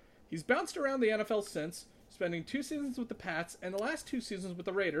 He's bounced around the NFL since, spending 2 seasons with the Pats and the last 2 seasons with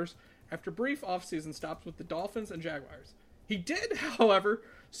the Raiders, after brief off-season stops with the Dolphins and Jaguars. He did, however,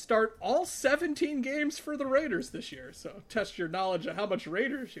 start all 17 games for the Raiders this year, so test your knowledge of how much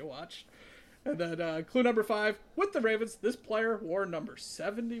Raiders you watched. And then clue number 5, with the Ravens, this player wore number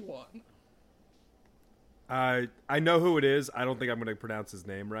 71. I know who it is. I don't think I'm going to pronounce his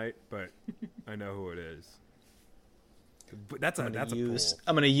name right, but I know who it is. But that's a pull.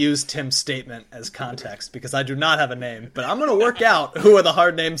 I'm going to use Tim's statement as context because I do not have a name, but I'm going to work out who are the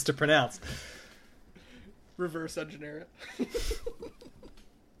hard names to pronounce. Reverse engineer it.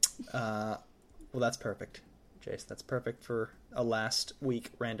 Well, that's perfect, Jace. That's perfect for a last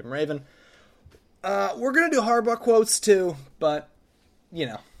week Random Raven. We're going to do Harbaugh quotes too, but, you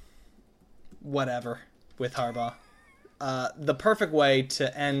know, whatever with Harbaugh. The perfect way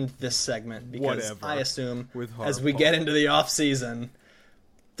to end this segment, because whatever I assume with as we get into the off season,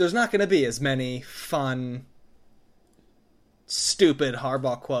 there's not going to be as many fun, stupid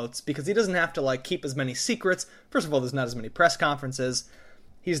Harbaugh quotes, because he doesn't have to like keep as many secrets. First of all, there's not as many press conferences.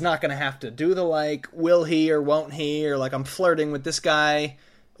 He's not going to have to do the like, will he or won't he, or like I'm flirting with this guy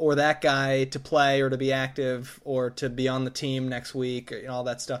or that guy to play or to be active or to be on the team next week, or, you know, all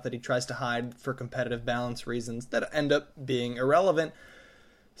that stuff that he tries to hide for competitive balance reasons that end up being irrelevant.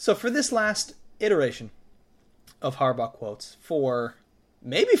 So for this last iteration of Harbaugh quotes, for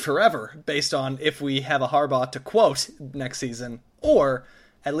maybe forever, based on if we have a Harbaugh to quote next season, or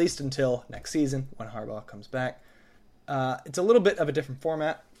at least until next season when Harbaugh comes back, it's a little bit of a different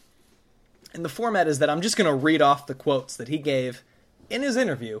format. And the format is that I'm just going to read off the quotes that he gave in his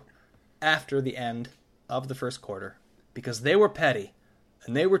interview after the end of the first quarter, because they were petty,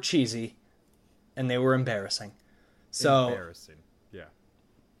 and they were cheesy, and they were embarrassing. So, embarrassing. Yeah.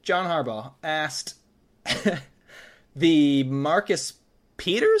 John Harbaugh asked, the Marcus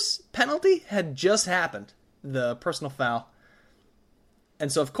Peters penalty had just happened, the personal foul.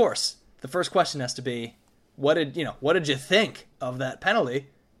 And so, of course, the first question has to be, what did you think of that penalty?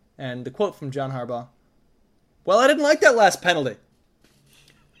 And the quote from John Harbaugh, well, I didn't like that last penalty.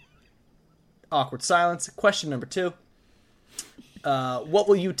 Awkward silence. Question number 2. What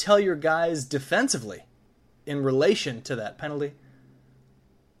will you tell your guys defensively in relation to that penalty?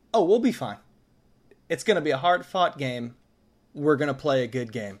 Oh, we'll be fine. It's going to be a hard-fought game. We're going to play a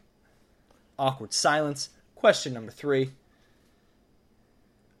good game. Awkward silence. Question number 3.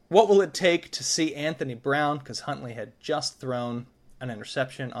 What will it take to see Anthony Brown, because Huntley had just thrown an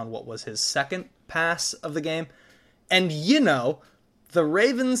interception on what was his second pass of the game, and you know, the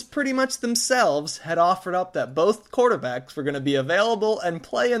Ravens pretty much themselves had offered up that both quarterbacks were going to be available and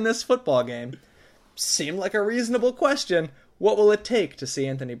play in this football game. Seemed like a reasonable question. What will it take to see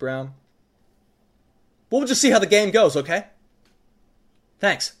Anthony Brown? We'll just see how the game goes, okay?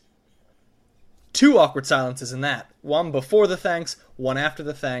 Thanks. 2 awkward silences in that. One before the thanks, one after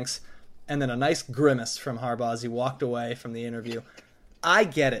the thanks, and then a nice grimace from Harbaugh as he walked away from the interview. I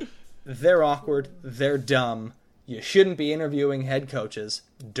get it. They're awkward. They're dumb. You shouldn't be interviewing head coaches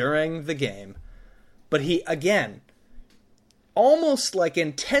during the game. But he, again, almost like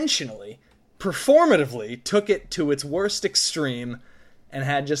intentionally, performatively, took it to its worst extreme and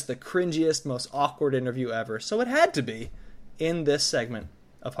had just the cringiest, most awkward interview ever. So it had to be in this segment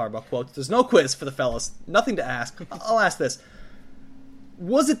of Harbaugh Quotes. There's no quiz for the fellas. Nothing to ask. I'll ask this.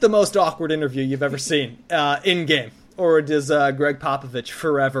 Was it the most awkward interview you've ever seen in-game? Or does Greg Popovich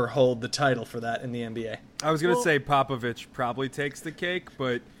forever hold the title for that in the NBA? I was going to say Popovich probably takes the cake,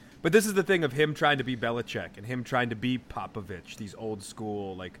 but this is the thing of him trying to be Belichick and him trying to be Popovich, these old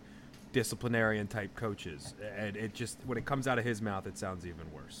school, like, disciplinarian type coaches. And it just, when it comes out of his mouth, it sounds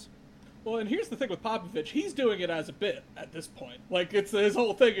even worse. Well, and here's the thing with Popovich. He's doing it as a bit at this point. Like, it's his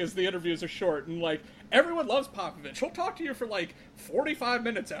whole thing is the interviews are short, and, like, everyone loves Popovich. He'll talk to you for, like, 45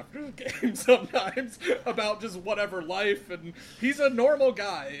 minutes after the game sometimes about just whatever life, and he's a normal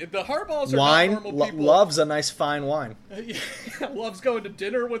guy. The Harbaughs are wine, not normal people. Loves a nice fine wine. Yeah, loves going to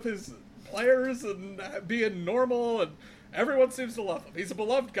dinner with his players and being normal, and everyone seems to love him. He's a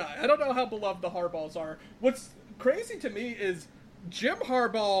beloved guy. I don't know how beloved the Harbaughs are. What's crazy to me is Jim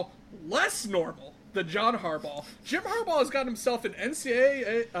Harbaugh less normal than John Harbaugh. Jim Harbaugh has gotten himself in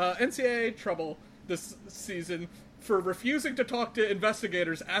NCAA trouble this season for refusing to talk to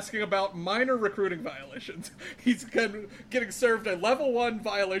investigators asking about minor recruiting violations. He's getting served a level 1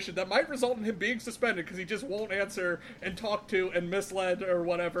 violation that might result in him being suspended because he just won't answer and talk to and misled or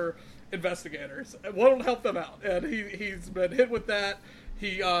whatever investigators. It won't help them out. And he's been hit with that.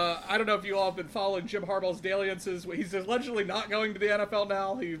 I don't know if you all have been following Jim Harbaugh's dalliances. He's allegedly not going to the NFL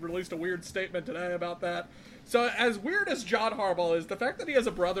now. He released a weird statement today about that. So as weird as John Harbaugh is, the fact that he has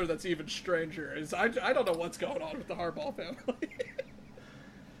a brother that's even stranger is, I don't know what's going on with the Harbaugh family.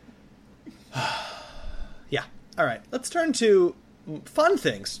 Yeah. All right. Let's turn to fun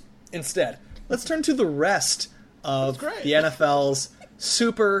things instead. Let's turn to the rest of the NFL's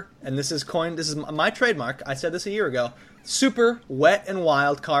super, and this is my trademark. I said this a year ago. Super wet and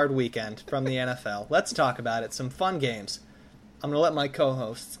wild card weekend from the NFL. Let's talk about it. Some fun games. I'm going to let my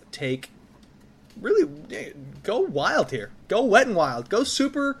co-hosts go wild here. Go wet and wild. Go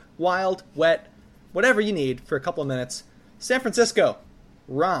super, wild, wet, whatever you need for a couple of minutes. San Francisco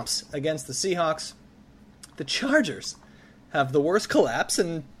romps against the Seahawks. The Chargers have the worst collapse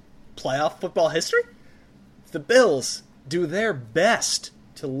in playoff football history. The Bills do their best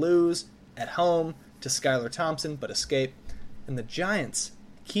to lose at home to Skylar Thompson, but escape. And the Giants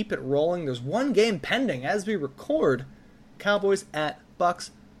keep it rolling. There's one game pending as we record. Cowboys at Bucks.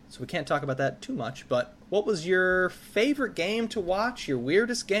 So we can't talk about that too much. But what was your favorite game to watch? Your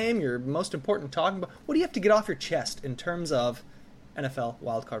weirdest game? Your most important talking about? What do you have to get off your chest in terms of NFL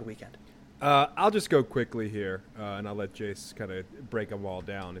Wildcard Weekend? I'll just go quickly here, and I'll let Jace kind of break them all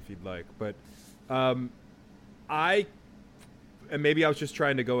down if you'd like. But and maybe I was just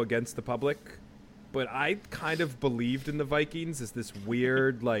trying to go against the public, but I kind of believed in the Vikings as this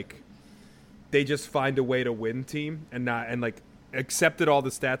weird, like, they just find a way to win team and accepted all the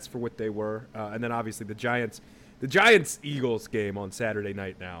stats for what they were. And then obviously the Giants-Eagles game on Saturday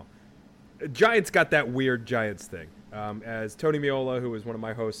night now. Giants got that weird Giants thing. As Tony Miola, who is one of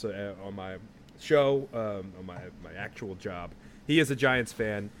my hosts on my show, on my actual job, he is a Giants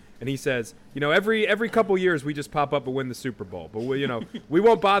fan. And he says, every couple years we just pop up and win the Super Bowl. But, we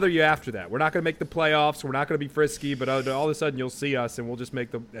won't bother you after that. We're not going to make the playoffs. We're not going to be frisky. But all of a sudden you'll see us and we'll just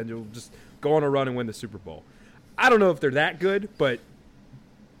and you'll just go on a run and win the Super Bowl. I don't know if they're that good, but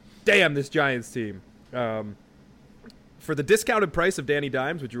damn, this Giants team. For the discounted price of Danny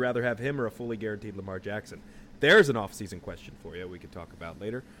Dimes, would you rather have him or a fully guaranteed Lamar Jackson? There's an off-season question for you we can talk about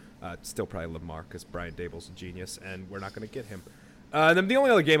later. Still probably Lamar because Brian Daboll's a genius, and we're not going to get him. And then the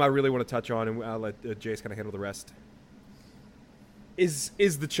only other game I really want to touch on, and I'll let Jace kind of handle the rest, is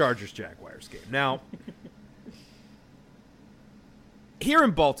the Chargers-Jaguars game. Now, here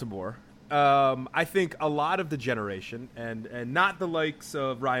in Baltimore, I think a lot of the generation, and not the likes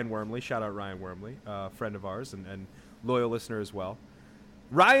of Ryan Wormley, shout out Ryan Wormley, friend of ours and loyal listener as well.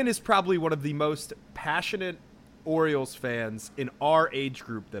 Ryan is probably one of the most passionate Orioles fans in our age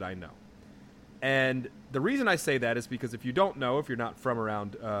group that I know. And the reason I say that is because if you don't know, if you're not from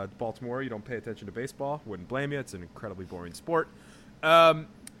around Baltimore, you don't pay attention to baseball, wouldn't blame you. It's an incredibly boring sport.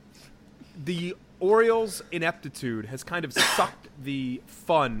 The Orioles' ineptitude has kind of sucked the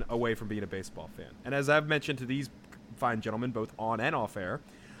fun away from being a baseball fan. And as I've mentioned to these fine gentlemen, both on and off air,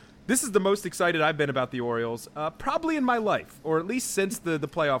 This is the most excited I've been about the Orioles probably in my life, or at least since the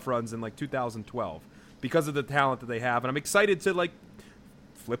playoff runs in like 2012, because of the talent that they have. And I'm excited to like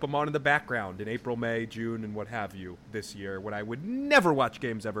flip them on in the background in April, May, June, and what have you this year, when I would never watch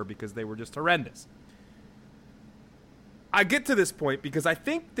games ever because they were just horrendous. I get to this point because I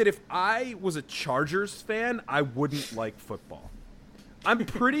think that if I was a Chargers fan, I wouldn't like football. I'm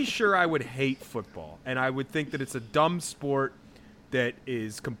pretty sure I would hate football, and I would think that it's a dumb sport that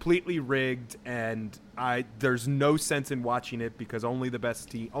is completely rigged, and there's no sense in watching it because only the best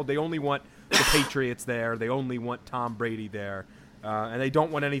team. Oh, they only want the Patriots there. They only want Tom Brady there, and they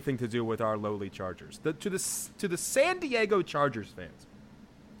don't want anything to do with our lowly Chargers. To the San Diego Chargers fans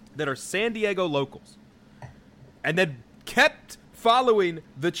that are San Diego locals, and then kept following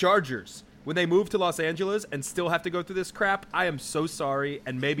the Chargers when they moved to Los Angeles and still have to go through this crap, I am so sorry,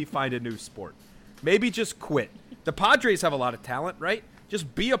 and maybe find a new sport. Maybe just quit. The Padres have a lot of talent, right?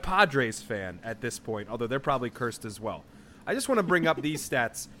 Just be a Padres fan at this point, although they're probably cursed as well. I just want to bring up these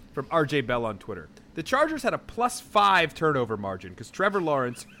stats from RJ Bell on Twitter. The Chargers had a +5 turnover margin because Trevor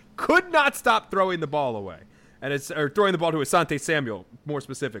Lawrence could not stop throwing the ball away. Or throwing the ball to Asante Samuel, more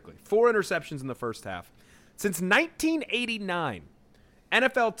specifically. 4 interceptions in the first half. Since 1989,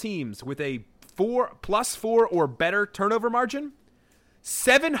 NFL teams with a +4 or better turnover margin,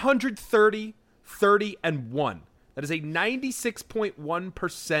 730, 30, and 1. That is a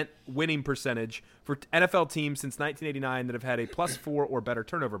 96.1% winning percentage for NFL teams since 1989 that have had a +4 or better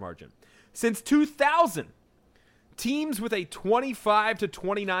turnover margin. Since 2000, teams with a 25 to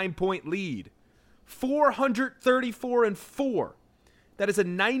 29 point lead, 434 and 4. That is a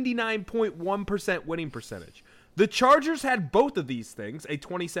 99.1% winning percentage. The Chargers had both of these things, a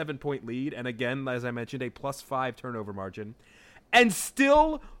 27-point lead, and again, as I mentioned, a +5 turnover margin, and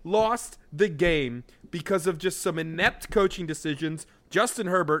still lost the game because of just some inept coaching decisions. Justin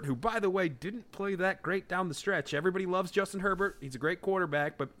Herbert, who, by the way, didn't play that great down the stretch. Everybody loves Justin Herbert. He's a great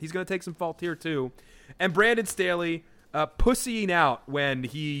quarterback, but he's going to take some fault here too. And Brandon Staley pussying out when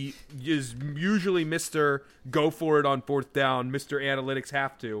he is usually Mr. Go for it on 4th down, Mr. Analytics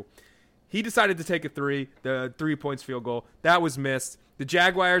have to. He decided to take the 3 points field goal. That was missed. The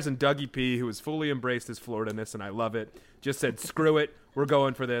Jaguars and Dougie P, who has fully embraced his Florida-ness, and I love it, just said, screw it, we're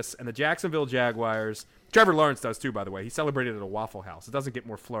going for this. And the Jacksonville Jaguars, Trevor Lawrence does too, by the way. He celebrated at a Waffle House. It doesn't get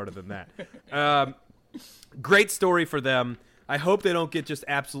more Florida than that. Great story for them. I hope they don't get just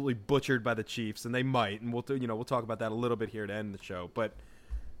absolutely butchered by the Chiefs, and they might. And we'll talk about that a little bit here to end the show. But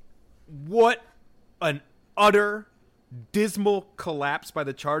what an utter dismal collapse by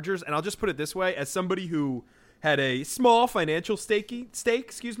the Chargers. And I'll just put it this way, as somebody who had a small financial stake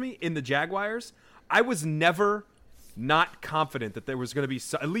in the Jaguars, I was never not confident that there was going to be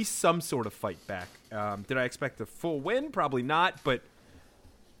at least some sort of fight back. Did I expect a full win? Probably not, but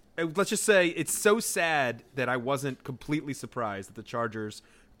let's just say it's so sad that I wasn't completely surprised that the Chargers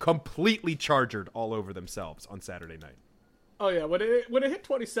completely chargered all over themselves on Saturday night. Oh yeah, when it hit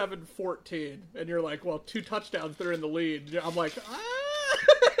 27-14, and you're like, well, 2 touchdowns, they're in the lead. I'm like,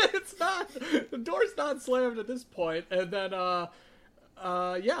 it's not, the door's not slammed at this point. And then, yeah,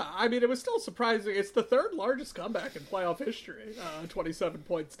 I mean, it was still surprising. It's the 3rd largest comeback in playoff history, 27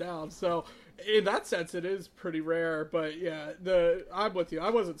 points down. So in that sense, it is pretty rare. But yeah, I'm with you.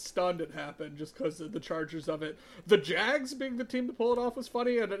 I wasn't stunned it happened just because of the Chargers of it. The Jags being the team to pull it off was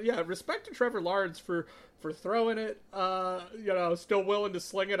funny. And yeah, respect to Trevor Lawrence for throwing it, still willing to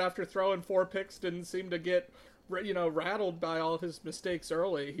sling it after throwing 4 picks, didn't seem to get, rattled by all of his mistakes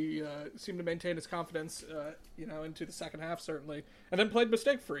early. He seemed to maintain his confidence, into the second half, certainly, and then played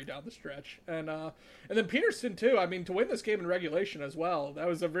mistake-free down the stretch. And then Peterson, too, I mean, to win this game in regulation as well, that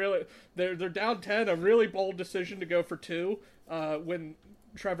was they're down 10, a really bold decision to go for 2, when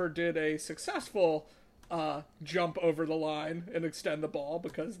Trevor did a successful jump over the line and extend the ball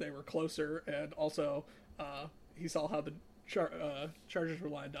because they were closer, and also he saw how the Chargers were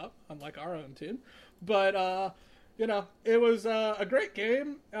lined up, unlike our own team. But, it was a great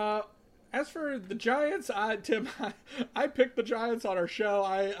game. As for the Giants, Tim, I picked the Giants on our show.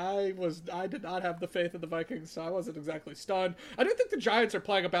 I did not have the faith in the Vikings, so I wasn't exactly stunned. I do think the Giants are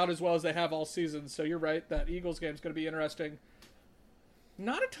playing about as well as they have all season, so you're right, that Eagles game is going to be interesting.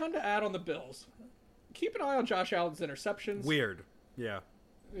 Not a ton to add on the Bills. Keep an eye on Josh Allen's interceptions. Weird. Yeah.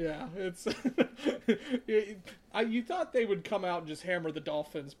 Yeah, it's you thought they would come out and just hammer the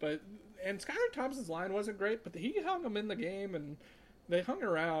Dolphins, and Skylar Thompson's line wasn't great, but he hung them in the game, and they hung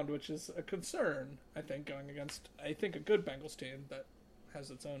around, which is a concern, I think, going against, a good Bengals team that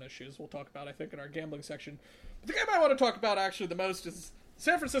has its own issues we'll talk about, I think, in our gambling section. But the game I want to talk about, actually, the most is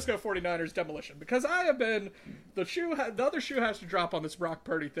San Francisco 49ers demolition, because I have been the other shoe has to drop on this Brock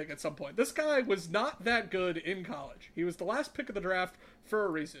Purdy thing at some point. This guy was not that good in college. He was the last pick of the draft for a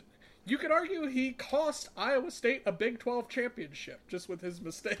reason. You could argue he cost Iowa State a Big 12 championship just with his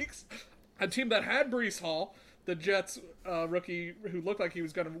mistakes. A team that had Breece Hall, the Jets rookie who looked like he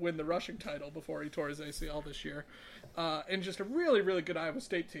was going to win the rushing title before he tore his ACL this year, and just a really, really good Iowa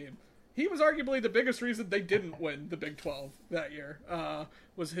State team. He was arguably the biggest reason they didn't win the Big 12 that year,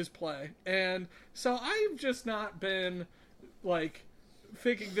 was his play. And so I've just not been, like,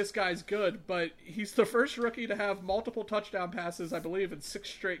 thinking this guy's good, but he's the first rookie to have multiple touchdown passes, I believe, in 6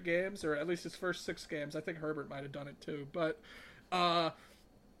 straight games, or at least his first 6 games. I think Herbert might have done it too. But,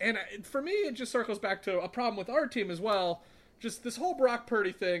 and for me, it just circles back to a problem with our team as well. Just this whole Brock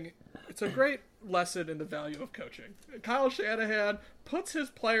Purdy thing, it's a great lesson in the value of coaching. Kyle Shanahan puts his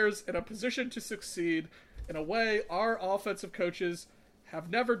players in a position to succeed in a way our offensive coaches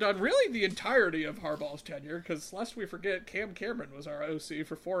have never done really the entirety of Harbaugh's tenure, because lest we forget, Cam Cameron was our OC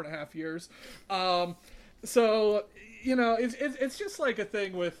for 4.5 years. So, you know, it's just like a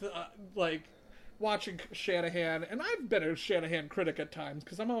thing with, like, watching Shanahan, and I've been a Shanahan critic at times,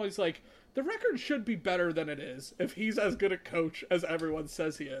 because I'm always like, the record should be better than it is if he's as good a coach as everyone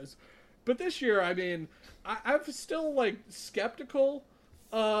says he is. But this year, I mean, I'm still, like, skeptical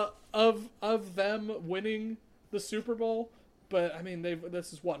of them winning the Super Bowl. But, I mean,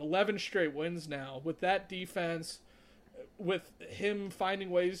 this is, 11 straight wins now. With that defense, with him finding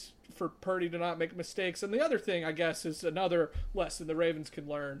ways for Purdy to not make mistakes. And the other thing, I guess, is another lesson the Ravens can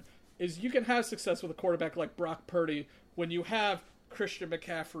learn, is you can have success with a quarterback like Brock Purdy when you have Christian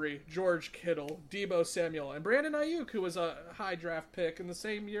McCaffrey, George Kittle, Deebo Samuel, and Brandon Ayuk, who was a high draft pick in the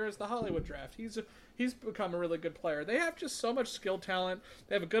same year as the Hollywood draft. He's become a really good player. They have just so much skill talent.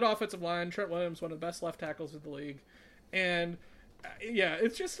 They have a good offensive line. Trent Williams, one of the best left tackles in the league. And, yeah,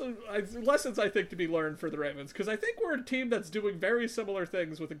 it's just lessons, I think, to be learned for the Ravens, because I think we're a team that's doing very similar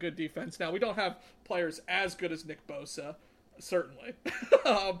things with a good defense. Now, we don't have players as good as Nick Bosa, certainly.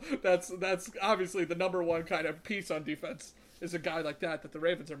 That's obviously the number one kind of piece on defense, is a guy like that the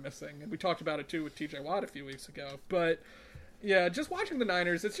Ravens are missing. And we talked about it, too, with TJ Watt a few weeks ago. But, yeah, just watching the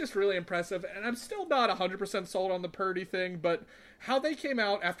Niners, it's just really impressive. And I'm still not 100% sold on the Purdy thing, but how they came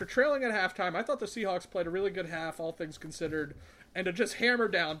out after trailing at halftime, I thought the Seahawks played a really good half, all things considered. And to just hammer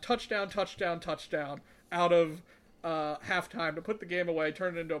down, touchdown, out of halftime to put the game away,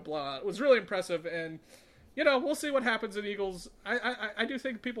 turn it into a blowout. It was really impressive, and, you know, we'll see what happens in Eagles. I do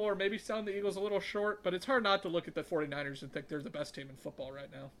think people are maybe selling the Eagles a little short, but it's hard not to look at the 49ers and think they're the best team in football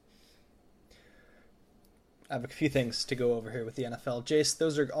right now. I have a few things to go over here with the NFL. Jace,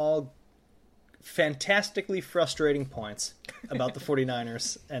 those are all fantastically frustrating points about the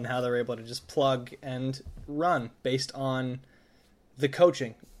 49ers and how they're able to just plug and run based on the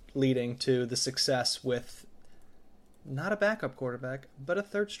coaching leading to the success with not a backup quarterback, but a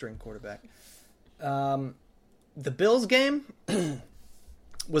third-string quarterback. The Bills game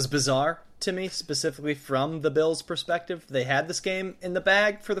was bizarre to me, specifically from the Bills' perspective. They had this game in the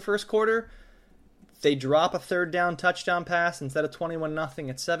bag for the first quarter. They drop a third down touchdown pass instead of 21-0,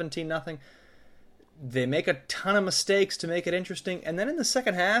 it's 17-0. They make a ton of mistakes to make it interesting. And then in the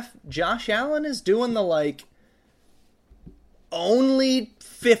second half, Josh Allen is doing the, like, only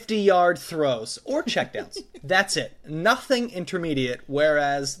 50-yard throws or checkdowns. That's it. Nothing intermediate,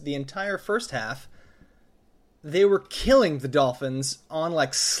 whereas the entire first half, they were killing the Dolphins on,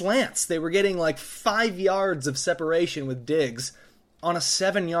 like, slants. They were getting, like, 5 yards of separation with Diggs on a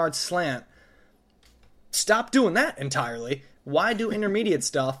 7-yard slant. Stop doing that entirely. Why do intermediate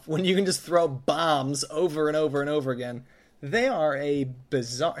stuff when you can just throw bombs over and over and over again? They are a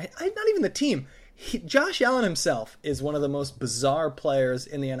bizarre... Not even the team. Josh Allen himself is one of the most bizarre players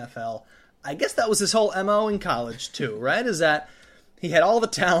in the NFL. I guess that was his whole MO in college, too, right? Is that he had all the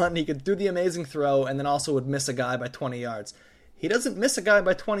talent, he could do the amazing throw, and then also would miss a guy by 20 yards. He doesn't miss a guy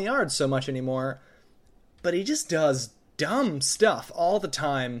by 20 yards so much anymore, but he just does dumb stuff all the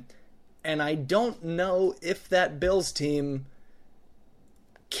time, and I don't know if that Bills team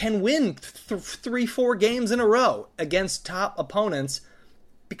can win 3-4 games in a row against top opponents,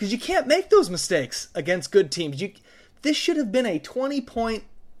 because you can't make those mistakes against good teams. This should have been a 20-point,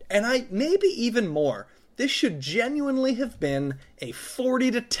 and maybe even more. This should genuinely have been a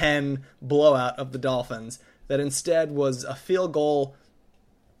 40-10 blowout of the Dolphins that instead was a field goal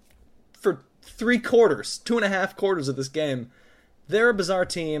for 3 quarters, 2.5 quarters of this game. They're a bizarre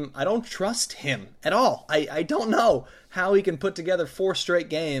team. I don't trust him at all. I don't know how he can put together 4 straight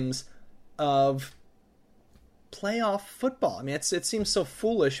games of playoff football. I mean, it seems so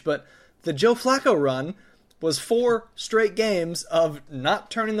foolish, but the Joe Flacco run was 4 straight games of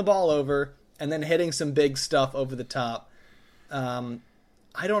not turning the ball over and then hitting some big stuff over the top.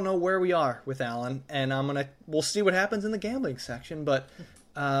 I don't know where we are with Allen, and we'll see what happens in the gambling section, but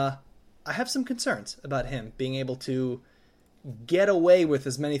I have some concerns about him being able to get away with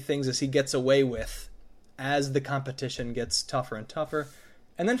as many things as he gets away with as the competition gets tougher and tougher.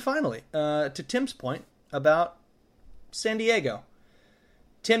 And then finally, to Tim's point about San Diego.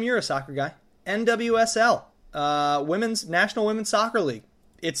 Tim, you're a soccer guy. NWSL, National Women's Soccer League.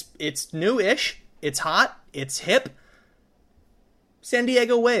 It's new-ish. It's hot. It's hip. San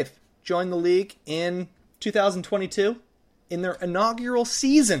Diego Wave joined the league in 2022 in their inaugural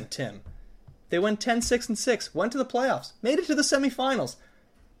season, Tim. They went 10-6-6, went to the playoffs, made it to the semifinals.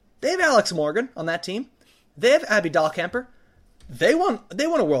 They have Alex Morgan on that team. They have Abby Dahlkemper. They won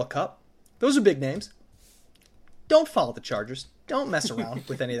a World Cup. Those are big names. Don't follow the Chargers. Don't mess around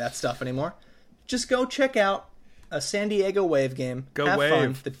with any of that stuff anymore. Just go check out a San Diego Wave game. Go have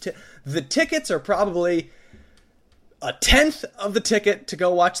Wave. Fun. The tickets are probably a tenth of the ticket to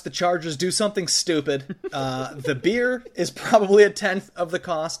go watch the Chargers do something stupid. The beer is probably a tenth of the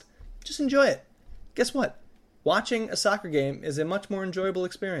cost. Just enjoy it. Guess what? Watching a soccer game is a much more enjoyable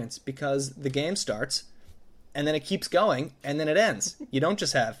experience because the game starts, and then it keeps going, and then it ends. You don't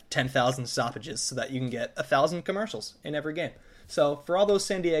just have 10,000 stoppages so that you can get 1,000 commercials in every game. So for all those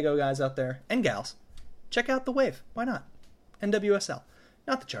San Diego guys out there, and gals, check out the Wave. Why not? NWSL,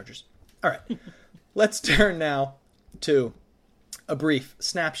 not the Chargers. All right, let's turn now to a brief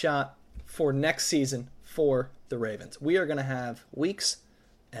snapshot for next season for the Ravens. We are going to have weeks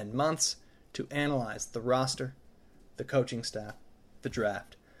and months to analyze the roster, the coaching staff, the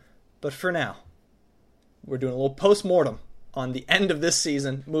draft. But for now, we're doing a little post-mortem on the end of this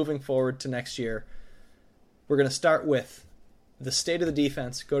season, moving forward to next year. We're going to start with the state of the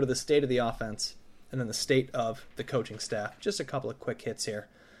defense, go to the state of the offense, and then the state of the coaching staff. Just a couple of quick hits here.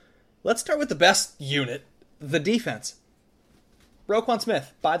 Let's start with the best unit, the defense. Roquan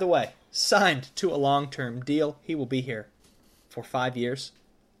Smith, by the way, signed to a long-term deal. He will be here for 5 years.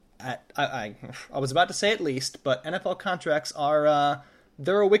 I was about to say at least, but NFL contracts are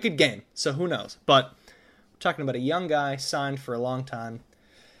they're a wicked game, so who knows. But we're talking about a young guy signed for a long time.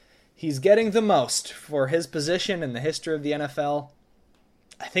 He's getting the most for his position in the history of the NFL.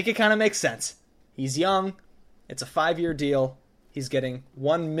 I think it kind of makes sense. He's young. It's a 5-year deal. He's getting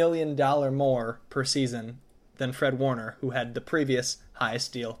 $1 million more per season than Fred Warner, who had the previous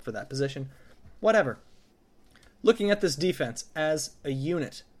highest deal for that position. Whatever. Looking at this defense as a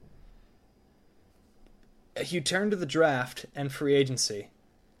unit, you turn to the draft and free agency.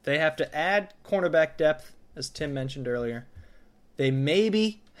 They have to add cornerback depth, as Tim mentioned earlier. They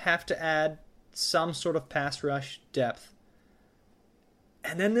maybe have to add some sort of pass rush depth.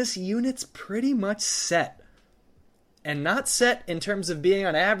 And then this unit's pretty much set. And not set in terms of being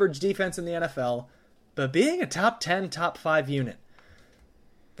an average defense in the NFL, but being a top 10, top 5 unit.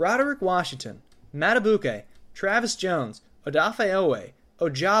 Broderick Washington, Matabuke, Travis Jones, Odafe Owe,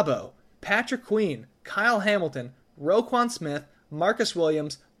 Ojabo, Patrick Queen, Kyle Hamilton, Roquan Smith, Marcus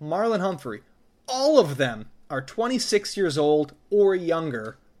Williams, Marlon Humphrey. All of them are 26 years old or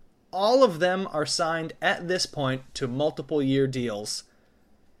younger. All of them are signed at this point to multiple-year deals.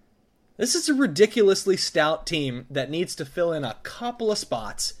 This is a ridiculously stout team that needs to fill in a couple of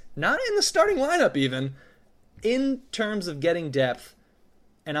spots, not in the starting lineup even, in terms of getting depth.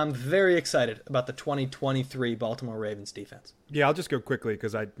 And I'm very excited about the 2023 Baltimore Ravens defense. Yeah, I'll just go quickly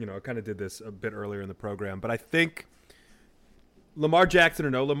because I kind of did this a bit earlier in the program, but I think Lamar Jackson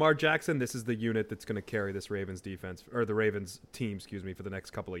or no Lamar Jackson, this is the unit that's going to carry this Ravens defense, or the Ravens team, for the next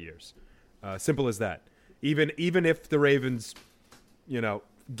couple of years. Simple as that. Even if the Ravens,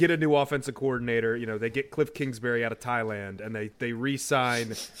 get a new offensive coordinator, they get Cliff Kingsbury out of Thailand and they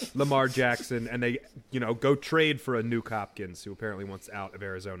re-sign Lamar Jackson and they, go trade for a Nuke Hopkins who apparently wants out of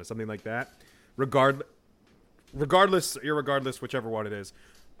Arizona, something like that. Regardless, irregardless, whichever one it is,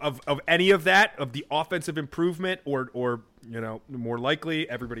 of any of that, of the offensive improvement or more likely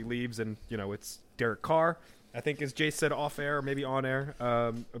everybody leaves and, it's Derek Carr, I think as Jay said off air, or maybe on air,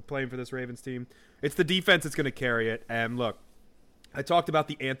 playing for this Ravens team. It's the defense that's going to carry it. And look, I talked about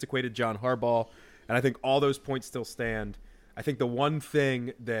the antiquated John Harbaugh, and I think all those points still stand. I think the one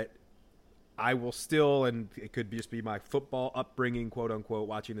thing that I will still, and it could just be my football upbringing, quote unquote,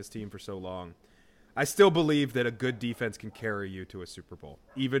 watching this team for so long, I still believe that a good defense can carry you to a Super Bowl,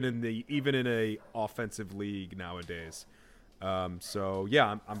 even in a offensive league nowadays. So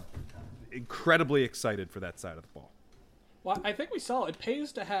yeah, I'm incredibly excited for that side of the ball. Well, I think we saw it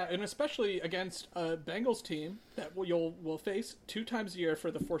pays to have, and especially against a Bengals team that will face 2 times a year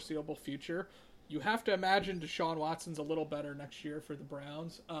for the foreseeable future. You have to imagine Deshaun Watson's a little better next year for the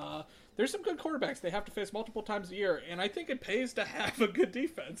Browns. There's some good quarterbacks they have to face multiple times a year, and I think it pays to have a good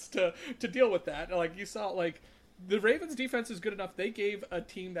defense to deal with that. Like you saw, like the Ravens' defense is good enough. They gave a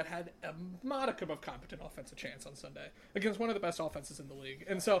team that had a modicum of competent offense a chance on Sunday against one of the best offenses in the league.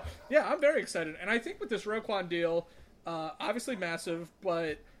 And so, yeah, I'm very excited. And I think with this Roquan deal, obviously massive,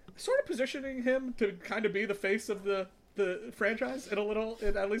 but sort of positioning him to kind of be the face of the franchise in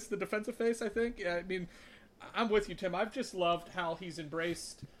at least the defensive face, I think. Yeah, I mean, I'm with you, Tim. I've just loved how he's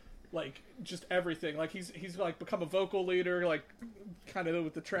embraced, like, just everything. Like, he's like, become a vocal leader, like, kind of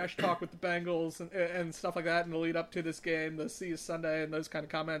with the trash talk with the Bengals and stuff like that in the lead up to this game, the See You Sunday and those kind of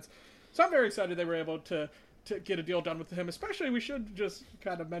comments. So I'm very excited they were able to get a deal done with him. Especially, we should just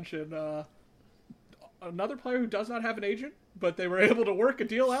kind of mention another player who does not have an agent, but they were able to work a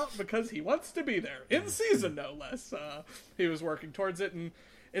deal out because he wants to be there in season, no less. He was working towards it, and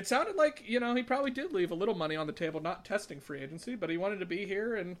it sounded like, you know, he probably did leave a little money on the table, not testing free agency, but he wanted to be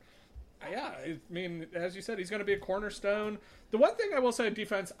here. And yeah, I mean, as you said, he's going to be a cornerstone. The one thing I will say in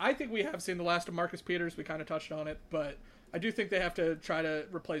defense, I think we have seen the last of Marcus Peters. We kind of touched on it, but I do think they have to try to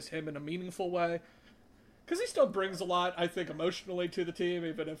replace him in a meaningful way. Because he still brings a lot, I think, emotionally to the team,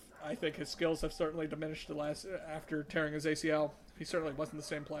 even if I think his skills have certainly diminished after tearing his ACL. He certainly wasn't the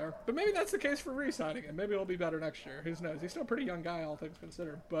same player. But maybe that's the case for re-signing him. Maybe he'll be better next year. Who knows? He's still a pretty young guy, all things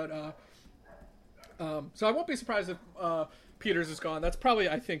considered. But so I won't be surprised if Peters is gone. That's probably,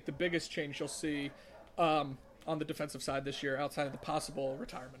 I think, the biggest change you'll see on the defensive side this year, outside of the possible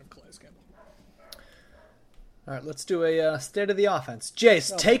retirement of Calais Campbell. All right, let's do a state of the offense.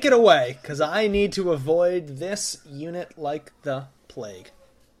 Jace, take it away, because I need to avoid this unit like the plague.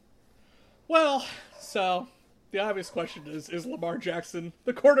 Well, so the obvious question is Lamar Jackson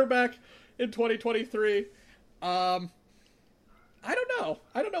the quarterback in 2023? I don't know.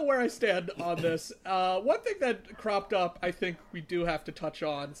 I don't know where I stand on this. One thing that cropped up, I think we do have to touch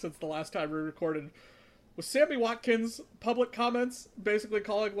on since the last time we recorded, was Sammy Watkins' public comments, basically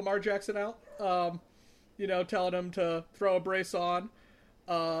calling Lamar Jackson out. You know, telling him to throw a brace on.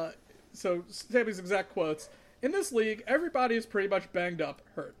 So Sammy's exact quotes: "In this league, everybody is pretty much banged up,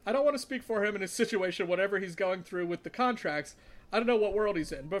 hurt. I don't want to speak for him in his situation, whatever he's going through with the contracts. I don't know what world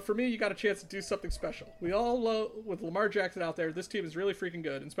he's in, but for me, you got a chance to do something special. We all know with Lamar Jackson out there, this team is really freaking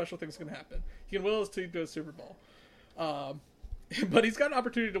good, and special things can happen. He can will his team to a Super Bowl. But he's got an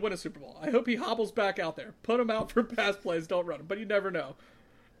opportunity to win a Super Bowl. I hope he hobbles back out there. Put him out for pass plays, don't run him, but you never know."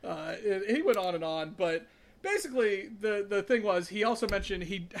 He went on, but basically the thing was, he also mentioned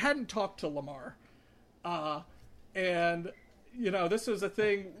he hadn't talked to Lamar. And, you know, this is a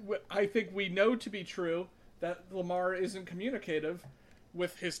thing I think we know to be true, that Lamar isn't communicative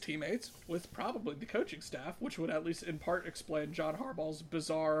with his teammates, with probably the coaching staff, which would at least in part explain John Harbaugh's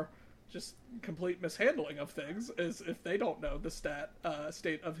bizarre, just complete mishandling of things, as if they don't know the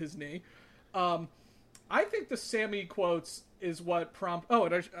state of his knee. I think the Sammy quotes is what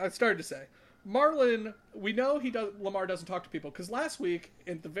and I started to say, Marlon, we know Lamar doesn't talk to people, because last week,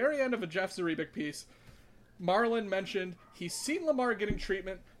 at the very end of a Jeff Zarebik piece, Marlon mentioned he's seen Lamar getting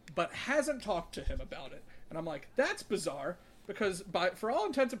treatment, but hasn't talked to him about it. And I'm like, that's bizarre, because for all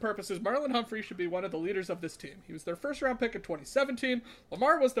intents and purposes, Marlon Humphrey should be one of the leaders of this team. He was their first-round pick in 2017.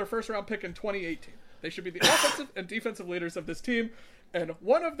 Lamar was their first-round pick in 2018. They should be the offensive and defensive leaders of this team. And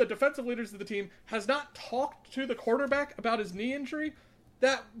one of the defensive leaders of the team has not talked to the quarterback about his knee injury.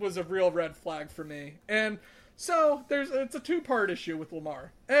 That was a real red flag for me. And so it's a two-part issue with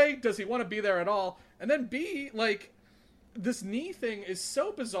Lamar. A, does he want to be there at all? And then B, like, this knee thing is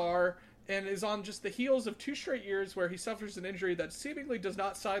so bizarre and is on just the heels of 2 straight years where he suffers an injury that seemingly does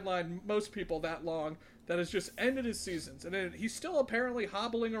not sideline most people that long, that has just ended his seasons. And he's still apparently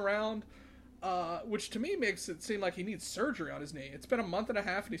hobbling around, which to me makes it seem like he needs surgery on his knee. It's been a month and a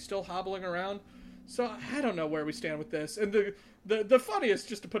half and he's still hobbling around. So I don't know where we stand with this. And the funniest,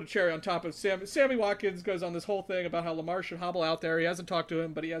 just to put a cherry on top of Sammy Watkins goes on this whole thing about how Lamar should hobble out there. He hasn't talked to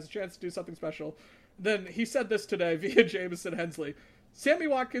him, but he has a chance to do something special. Then he said this today via Jameson Hensley. Sammy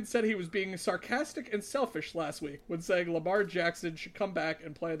Watkins said he was being sarcastic and selfish last week when saying Lamar Jackson should come back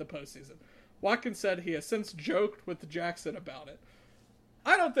and play in the postseason. Watkins said he has since joked with Jackson about it.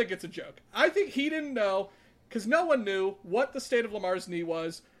 I don't think it's a joke. I think he didn't know, because no one knew what the state of Lamar's knee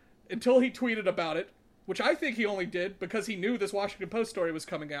was until he tweeted about it, which I think he only did because he knew this Washington Post story was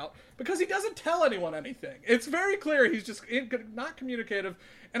coming out, because he doesn't tell anyone anything. It's very clear he's just not communicative,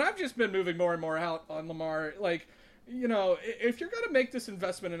 and I've just been moving more and more out on Lamar. Like, you know, if you're going to make this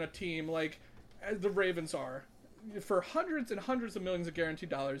investment in a team like the Ravens are, for hundreds and hundreds of millions of guaranteed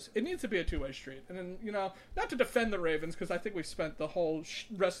dollars, it needs to be a two-way street. And then, not to defend the Ravens, because I think we spent the whole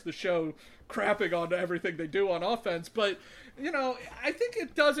rest of the show crapping on everything they do on offense, but, I think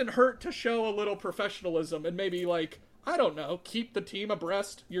it doesn't hurt to show a little professionalism and maybe, I don't know, keep the team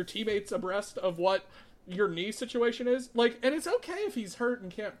abreast, your teammates abreast of what your knee situation is. And it's okay if he's hurt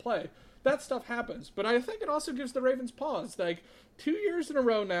and can't play. That stuff happens. But I think it also gives the Ravens pause. 2 years in a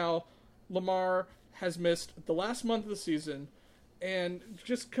row now, Lamar has missed the last month of the season and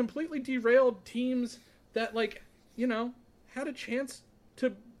just completely derailed teams that, had a chance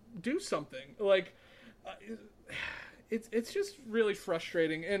to do something. It's just really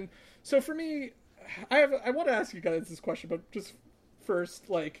frustrating. And so for me, I want to ask you guys this question, but just first,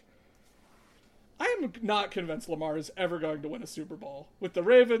 I am not convinced Lamar is ever going to win a Super Bowl with the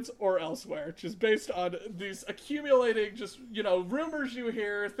Ravens or elsewhere, just based on these accumulating rumors you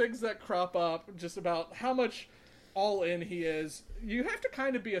hear, things that crop up, just about how much all in he is. You have to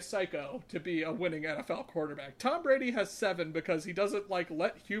kind of be a psycho to be a winning NFL quarterback. Tom Brady has 7 because he doesn't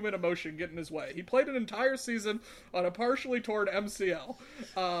let human emotion get in his way. He played an entire season on a partially torn MCL.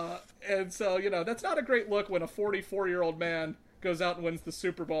 And so, that's not a great look when a 44-year-old man goes out and wins the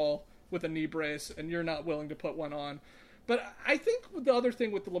Super Bowl with a knee brace, and you're not willing to put one on. But I think the other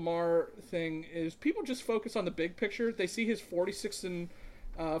thing with the Lamar thing is people just focus on the big picture. They see his 45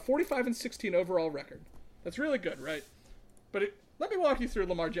 and 16 overall record. That's really good, right? But let me walk you through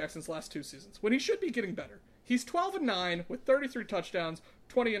Lamar Jackson's last 2 seasons, when he should be getting better. He's 12-9 with 33 touchdowns,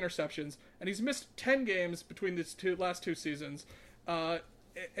 20 interceptions, and he's missed 10 games between these last 2 seasons. And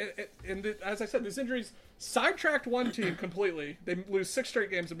as I said, these injuries sidetracked one team completely. They lose 6 straight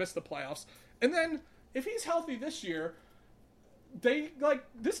games and miss the playoffs. And then, if he's healthy this year,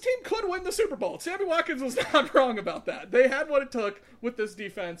 this team could win the Super Bowl. Sammy Watkins was not wrong about that. They had what it took with this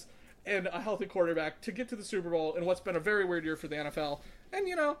defense and a healthy quarterback to get to the Super Bowl in what's been a very weird year for the NFL. And,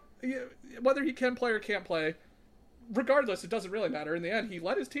 whether he can play or can't play, regardless, it doesn't really matter. In the end, he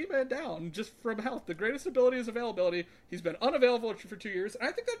let his teammate down just from health. The greatest ability is availability. He's been unavailable for 2 years, and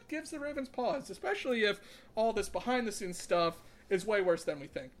I think that gives the Ravens pause, especially if all this behind-the-scenes stuff is way worse than we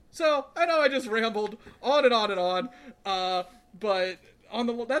think. So, I know I just rambled on and on and on, but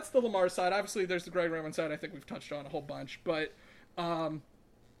that's the Lamar side. Obviously, there's the Greg Roman side I think we've touched on a whole bunch, but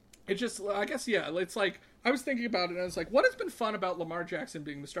it just, I guess, it's I was thinking about it, and I was what has been fun about Lamar Jackson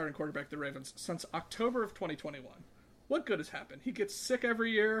being the starting quarterback of the Ravens since October of 2021? What good has happened? He gets sick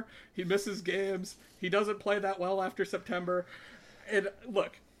every year. He misses games. He doesn't play that well after September. And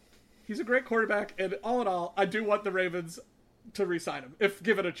look, he's a great quarterback, and all in all, I do want the Ravens to re-sign him, if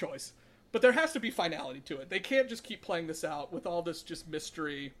given a choice. But there has to be finality to it. They can't just keep playing this out with all this just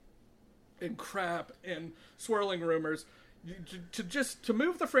mystery and crap and swirling rumors. To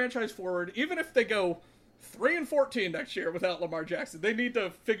move the franchise forward, even if they go 3-14 next year without Lamar Jackson, they need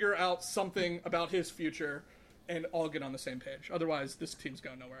to figure out something about his future and all get on the same page. Otherwise, this team's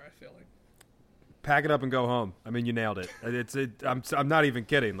going nowhere, I feel like. Pack it up and go home. I mean, you nailed it. I'm not even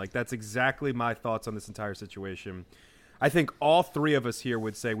kidding. That's exactly my thoughts on this entire situation. I think all 3 of us here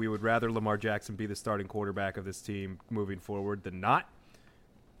would say we would rather Lamar Jackson be the starting quarterback of this team moving forward than not.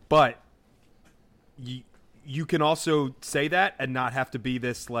 But you can also say that and not have to be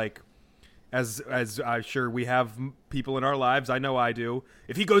this, as I'm sure we have people in our lives, I know I do.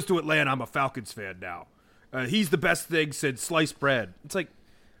 If he goes to Atlanta, I'm a Falcons fan now. He's the best thing since sliced bread. It's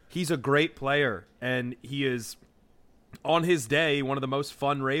he's a great player, and he is, on his day, one of the most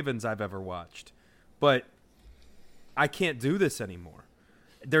fun Ravens I've ever watched. But I can't do this anymore.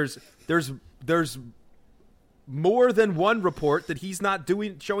 There's more than one report that he's not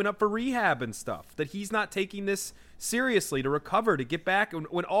showing up for rehab and stuff, that he's not taking this seriously to recover, to get back.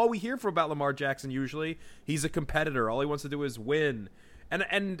 When all we hear about Lamar Jackson, usually, he's a competitor. All he wants to do is win.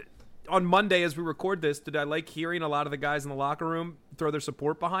 And on Monday, as we record this, did I like hearing a lot of the guys in the locker room throw their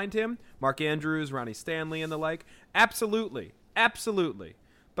support behind him? Mark Andrews, Ronnie Stanley, and the like? Absolutely. Absolutely.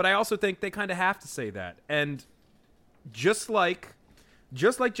 But I also think they kind of have to say that. And just like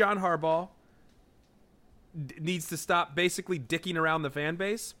John Harbaugh needs to stop basically dicking around the fan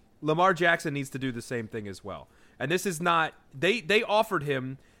base, Lamar Jackson needs to do the same thing as well. And this is not – they offered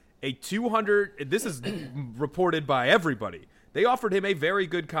him a 200 – this is reported by everybody. They offered him a very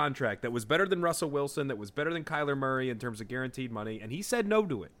good contract that was better than Russell Wilson, that was better than Kyler Murray in terms of guaranteed money, and he said no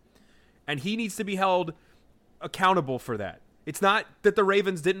to it. And he needs to be held accountable for that. It's not that the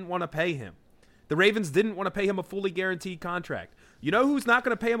Ravens didn't want to pay him. The Ravens didn't want to pay him a fully guaranteed contract. You know who's not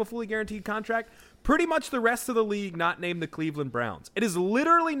going to pay him a fully guaranteed contract? Pretty much the rest of the league, not named the Cleveland Browns. It has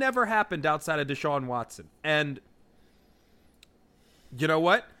literally never happened outside of Deshaun Watson. And you know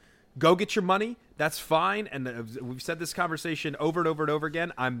what? Go get your money. That's fine, and we've said this conversation over and over and over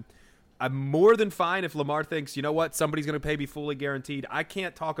again. I'm more than fine if Lamar thinks, you know what, somebody's going to pay me fully guaranteed. I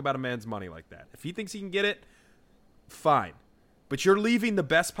can't talk about a man's money like that. If he thinks he can get it, fine. But you're leaving the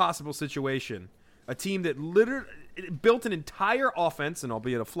best possible situation, a team that literally built an entire offense, and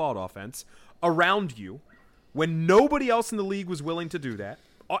albeit a flawed offense, around you, when nobody else in the league was willing to do that.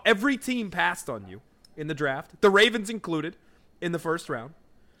 Every team passed on you in the draft, the Ravens included, in the first round.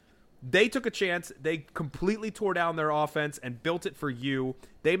 They took a chance. They completely tore down their offense and built it for you.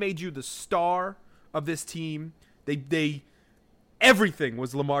 They made you the star of this team. They everything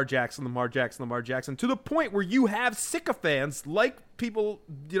was Lamar Jackson, Lamar Jackson, Lamar Jackson, to the point where you have sycophants like people,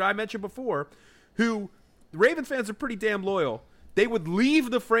 I mentioned before, who, the Ravens fans are pretty damn loyal. They would leave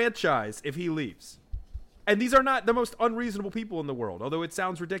the franchise if he leaves. And these are not the most unreasonable people in the world, although it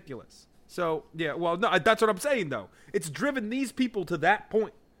sounds ridiculous. So, yeah, well, no, that's what I'm saying, though. It's driven these people to that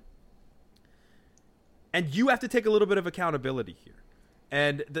point. And you have to take a little bit of accountability here.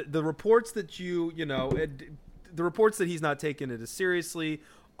 And the reports that the reports that he's not taking it as seriously,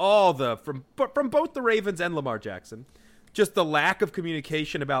 from both the Ravens and Lamar Jackson, just the lack of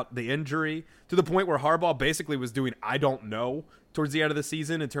communication about the injury, to the point where Harbaugh basically was doing I don't know towards the end of the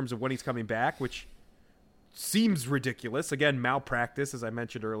season in terms of when he's coming back, which seems ridiculous. Again, malpractice, as I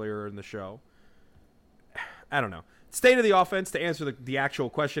mentioned earlier in the show. I don't know. State of the offense, to answer the actual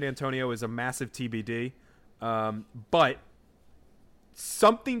question, Antonio, is a massive TBD. But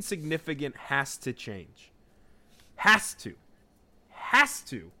something significant has to change. Has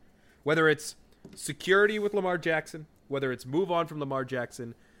to. Whether it's security with Lamar Jackson, whether it's move on from Lamar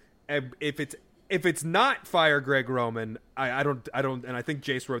Jackson. If it's not fire Greg Roman, I don't, and I think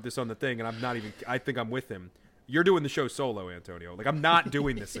Jace wrote this on the thing, and I think I'm with him. You're doing the show solo, Antonio. Like, I'm not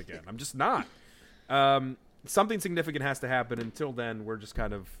doing this again. I'm just not. Something significant has to happen. Until then, we're just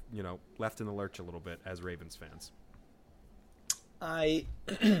kind of, left in the lurch a little bit as Ravens fans. I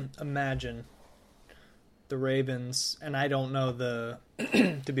imagine the Ravens, and I don't know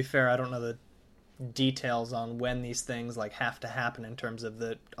to be fair, I don't know the details on when these things have to happen in terms of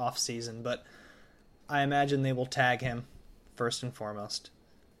the off season, but I imagine they will tag him first and foremost,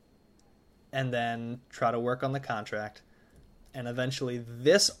 and then try to work on the contract, and eventually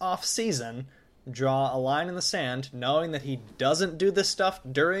this off season draw a line in the sand, knowing that he doesn't do this stuff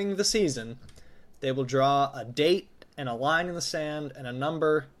during the season. They will draw a date and a line in the sand and a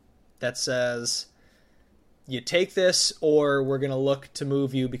number that says, you take this or we're going to look to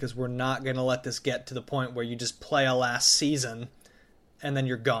move you, because we're not going to let this get to the point where you just play a last season and then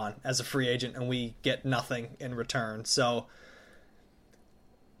you're gone as a free agent and we get nothing in return. So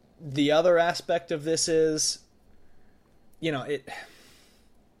the other aspect of this is,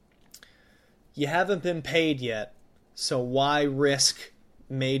 you haven't been paid yet, so why risk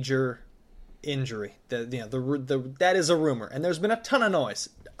major injury? That is a rumor, and there's been a ton of noise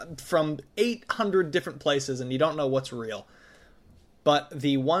from 800 different places, and you don't know what's real. But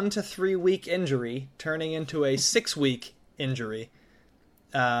the 1 to 3 week injury turning into a 6-week injury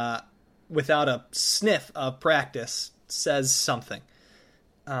without a sniff of practice says something.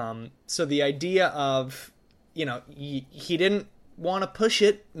 So the idea of, he didn't want to push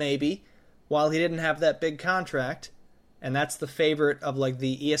it, maybe, while he didn't have that big contract, and that's the favorite of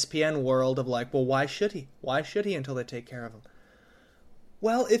the ESPN world of well, why should he? Why should he until they take care of him?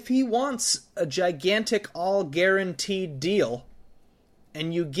 Well, if he wants a gigantic all-guaranteed deal,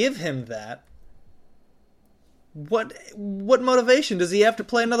 and you give him that, what motivation does he have to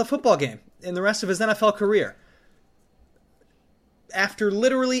play another football game in the rest of his NFL career? After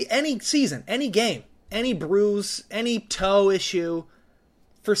literally any season, any game, any bruise, any toe issue,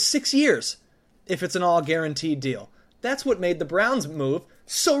 for 6 years, if it's an all-guaranteed deal. That's what made the Browns move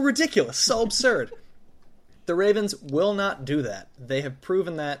so ridiculous, so absurd. The Ravens will not do that. They have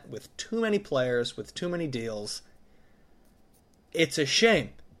proven that with too many players, with too many deals. It's a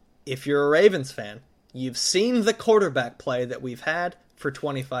shame. If you're a Ravens fan, you've seen the quarterback play that we've had for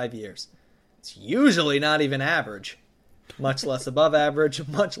 25 years. It's usually not even average, much less above average,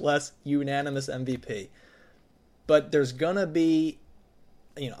 much less unanimous MVP. But there's going to be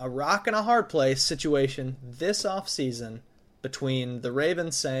a rock and a hard place situation this offseason between the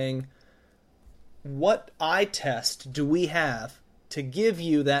Ravens saying, what eye test do we have to give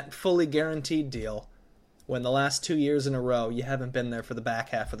you that fully guaranteed deal when the last 2 years in a row you haven't been there for the back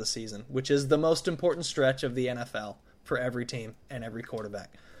half of the season, which is the most important stretch of the NFL for every team and every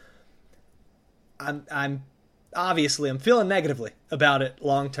quarterback. I'm feeling negatively about it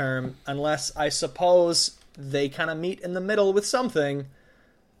long term, unless I suppose they kind of meet in the middle with something.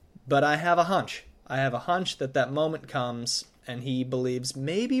 But I have a hunch. I have a hunch that moment comes, And he believes,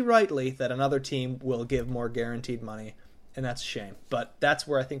 maybe rightly, that another team will give more guaranteed money. And that's a shame. But that's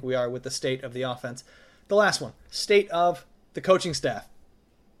where I think we are with the state of the offense. The last one, state of the coaching staff.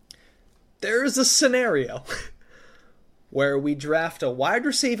 There's a scenario where we draft a wide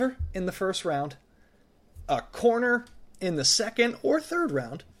receiver in the first round, a corner in the second or third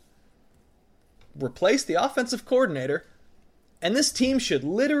round, replace the offensive coordinator, and this team should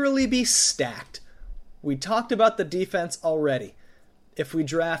literally be stacked. We talked about the defense already. If we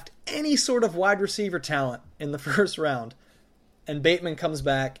draft any sort of wide receiver talent in the first round, and Bateman comes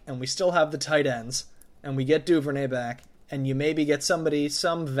back, and we still have the tight ends, and we get Duvernay back, and you maybe get some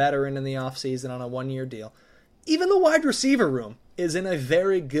veteran in the offseason on a one-year deal, even the wide receiver room is in a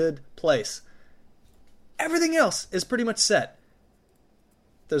very good place. Everything else is pretty much set.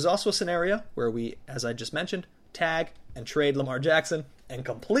 There's also a scenario where we, as I just mentioned, tag and trade Lamar Jackson and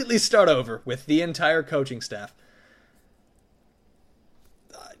completely start over with the entire coaching staff.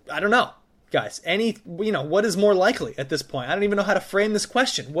 I don't know, guys. What is more likely at this point? I don't even know how to frame this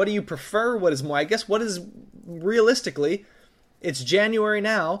question. What do you prefer? What is more? I guess what is realistically, it's January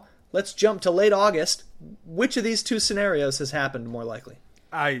now. Let's jump to late August. Which of these two scenarios has happened more likely?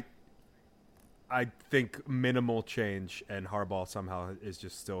 I think minimal change, and Harbaugh somehow is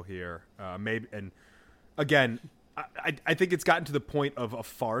just still here. Maybe, and again, I think it's gotten to the point of a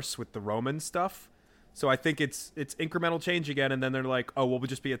farce with the Roman stuff. So I think it's incremental change again, and then they're like, oh, we'll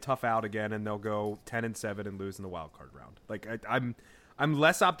just be a tough out again, and they'll go 10-7 and lose in the wild card round. Like I'm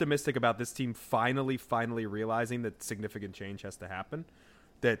less optimistic about this team finally realizing that significant change has to happen,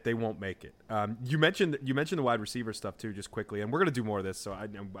 that they won't make it. You mentioned the wide receiver stuff too, just quickly, and we're gonna do more of this. So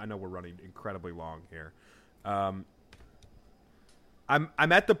I know we're running incredibly long here. I'm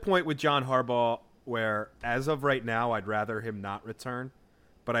at the point with John Harbaugh where, as of right now, I'd rather him not return,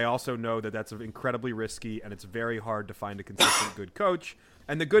 but I also know that that's incredibly risky, and it's very hard to find a consistent good coach.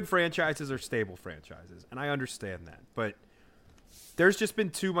 And the good franchises are stable franchises, and I understand that, but there's just been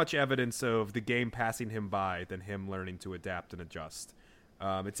too much evidence of the game passing him by than him learning to adapt and adjust.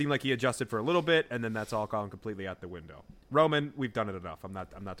 It seemed like he adjusted for a little bit, and then that's all gone completely out the window. Roman, we've done it enough. I'm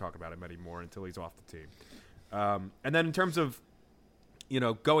not talking about him anymore until he's off the team. And then in terms of,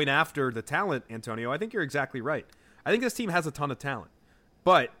 going after the talent, Antonio, I think you're exactly right. I think this team has a ton of talent,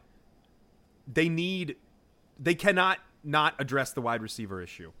 but they cannot not address the wide receiver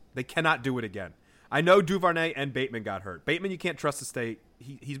issue. They cannot do it again. I know Duvernay and Bateman got hurt. Bateman, you can't trust to stay.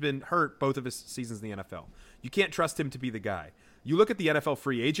 He's been hurt both of his seasons in the NFL. You can't trust him to be the guy. You look at the NFL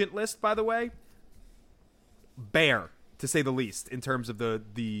free agent list, by the way, bare, to say the least, in terms of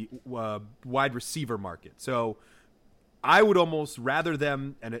the wide receiver market. So I would almost rather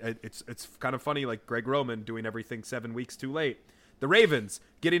them, and it's kind of funny, like Greg Roman doing everything 7 weeks too late. The Ravens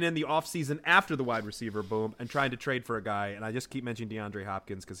getting in the offseason after the wide receiver boom and trying to trade for a guy, and I just keep mentioning DeAndre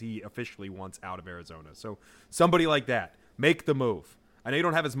Hopkins because he officially wants out of Arizona. So somebody like that, make the move. I know you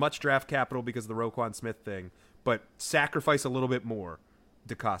don't have as much draft capital because of the Roquan Smith thing, but sacrifice a little bit more,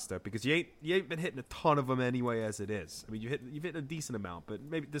 DaCosta, because you ain't been hitting a ton of them anyway as it is. I mean, you've hit a decent amount, but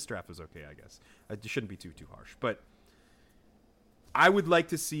maybe this draft was okay, I guess. It shouldn't be too harsh. But I would like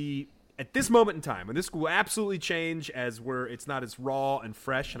to see, at this moment in time, and this will absolutely change as it's not as raw and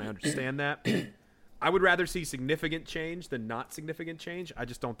fresh, and I understand that. I would rather see significant change than not significant change. I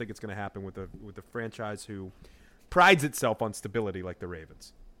just don't think it's going to happen with a franchise who prides itself on stability like the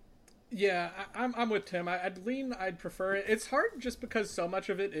Ravens. Yeah, I'm with Tim. I'd prefer it. It's hard just because so much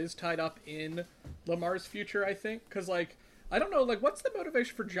of it is tied up in Lamar's future, I think. Because, I don't know, what's the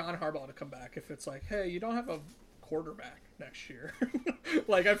motivation for John Harbaugh to come back if it's like, hey, you don't have a quarterback next year?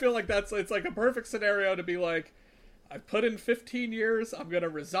 I feel like it's like a perfect scenario to be like, I've put in 15 years, I'm going to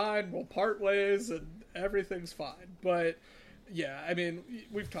resign, we'll part ways, and everything's fine. But, yeah, I mean,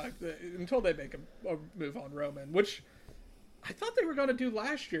 we've talked, until they make a move on Roman, which I thought they were going to do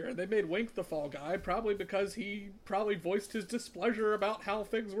last year. They made Wink the fall guy, probably because he probably voiced his displeasure about how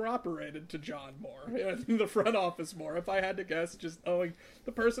things were operated to John more, in the front office more, if I had to guess, just knowing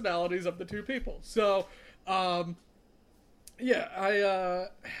the personalities of the two people. So, yeah,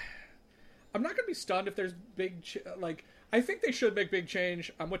 I'm not going to be stunned if there's big, I think they should make big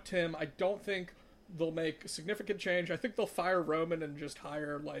change. I'm with Tim. I don't think they'll make significant change. I think they'll fire Roman and just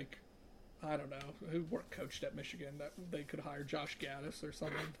hire, I don't know, who weren't coached at Michigan, that they could hire Josh Gaddis or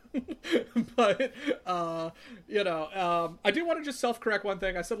something. But, I do want to just self-correct one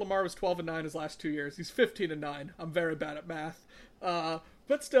thing. I said Lamar was 12-9 his last 2 years. He's 15-9. I'm very bad at math.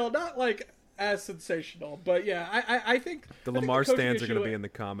 But still, not as sensational. But yeah, I think The I think Lamar coaching stands are going to issue- be in the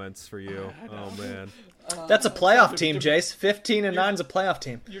comments for you. Oh, man. That's a playoff team, Jace. 15-9 is a playoff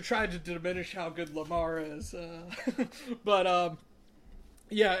team. You're trying to diminish how good Lamar is, but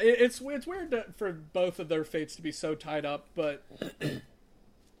yeah, it's weird for both of their fates to be so tied up. But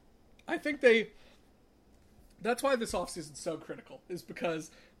I think that's why this offseason is so critical, is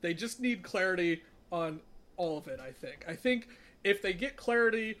because they just need clarity on all of it. I think if they get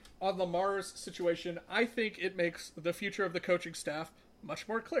clarity on Lamar's situation, I think it makes the future of the coaching staff much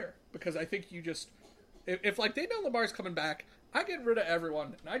more clear, because I think you just if like they know Lamar's coming back, I get rid of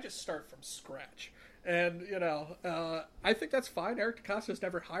everyone and I just start from scratch. And I think that's fine. Eric DeCosta's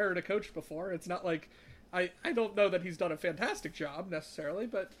never hired a coach before. It's not like I don't know that he's done a fantastic job necessarily,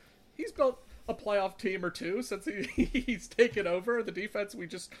 but he's built a playoff team or two since he's taken over. The defense we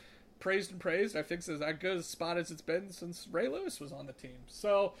just praised. I think is as good a spot as it's been since Ray Lewis was on the team.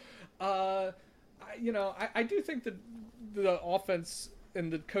 So, I do think that the offense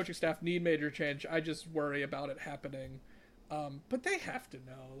and the coaching staff need major change. I just worry about it happening. But they have to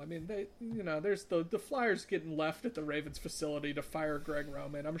know. I mean, there's the Flyers getting left at the Ravens facility to fire Greg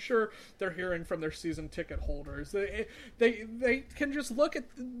Roman. I'm sure they're hearing from their season ticket holders. They can just look at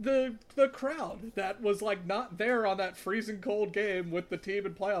the crowd that was like not there on that freezing cold game with the team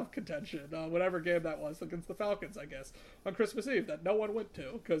in playoff contention, whatever game that was against the Falcons, I guess, on Christmas Eve that no one went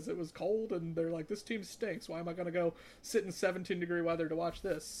to because it was cold and they're like, this team stinks. Why am I going to go sit in 17-degree weather to watch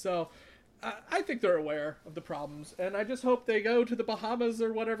this? So I think they're aware of the problems, and I just hope they go to the Bahamas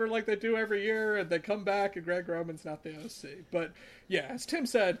or whatever like they do every year, and they come back and Greg Roman's not the OC. But yeah, as Tim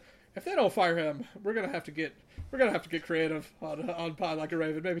said, if they don't fire him, we're gonna have to get creative on Pod Like a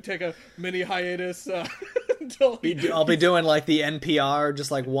Raven. Maybe take a mini hiatus until I'll be doing like the NPR, just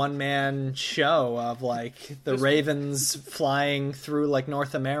like one-man show of like the Ravens flying through like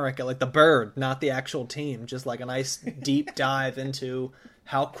North America, like the bird, not the actual team, just like a nice deep dive into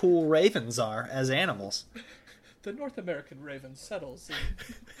how cool ravens are as animals. The North American raven settles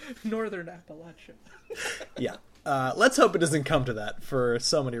in northern Appalachia. Yeah. Let's hope it doesn't come to that for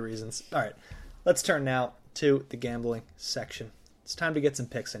so many reasons. All right. Let's turn now to the gambling section. It's time to get some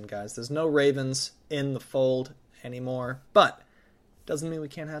picks in, guys. There's no Ravens in the fold anymore, but doesn't mean we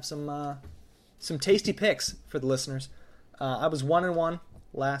can't have some tasty picks for the listeners. I was 1-1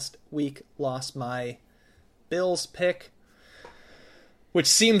 last week, lost my Bills pick, which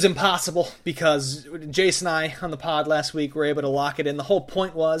seems impossible because Jason and I on the pod last week were able to lock it in. The whole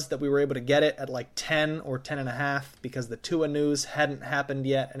point was that we were able to get it at like 10 or 10.5 because the Tua news hadn't happened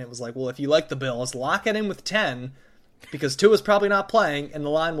yet. And it was like, well, if you like the Bills, lock it in with 10 because Tua's probably not playing and the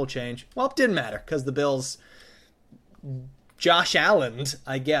line will change. Well, it didn't matter because the Bills Josh Allen'd,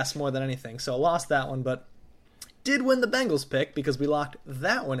 I guess, more than anything. So I lost that one, but did win the Bengals pick because we locked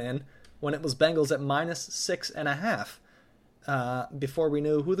that one in when it was Bengals at -6.5. Before we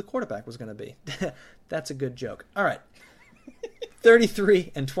knew who the quarterback was going to be. That's a good joke. All right.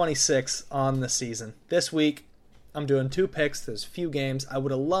 33-26 on the season. This week, I'm doing 2 picks. There's a few games. I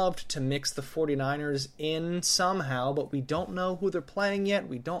would have loved to mix the 49ers in somehow, but we don't know who they're playing yet.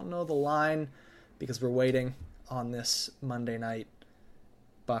 We don't know the line because we're waiting on this Monday night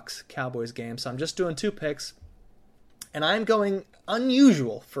Bucs-Cowboys game. So I'm just doing 2 picks. And I'm going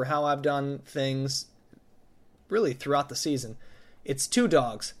unusual for how I've done things really throughout the season. It's 2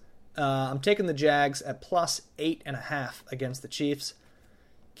 dogs. I'm taking the Jags at +8.5 against the Chiefs.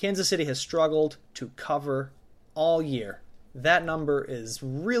 Kansas City has struggled to cover all year. That number is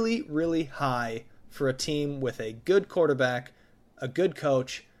really, really high for a team with a good quarterback, a good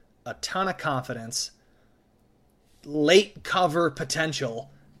coach, a ton of confidence, late cover potential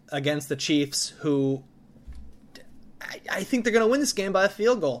against the Chiefs, who I think they're going to win this game by a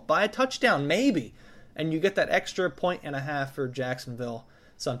field goal, by a touchdown, maybe. And you get that extra 1.5 for Jacksonville.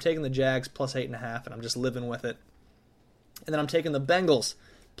 So I'm taking the Jags +8.5, and I'm just living with it. And then I'm taking the Bengals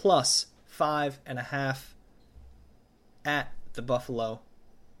 +5.5 at the Buffalo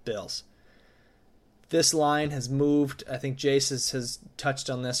Bills. This line has moved. I think Jace has touched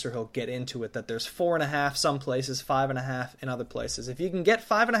on this, or he'll get into it, that there's 4.5 some places, 5.5 in other places. If you can get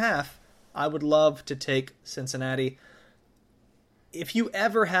 5.5, I would love to take Cincinnati. If you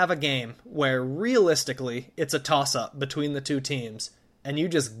ever have a game where realistically it's a toss-up between the two teams and you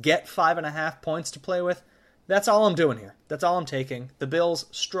just get 5.5 points to play with, that's all I'm doing here. That's all I'm taking. The Bills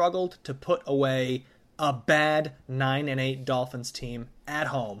struggled to put away a bad 9-8 Dolphins team at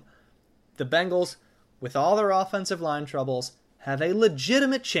home. The Bengals, with all their offensive line troubles, have a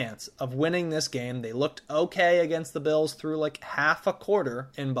legitimate chance of winning this game. They looked okay against the Bills through like half a quarter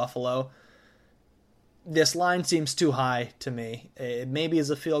in Buffalo. This line seems too high to me. It maybe is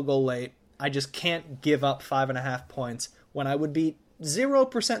a field goal late. I just can't give up 5.5 points when I would be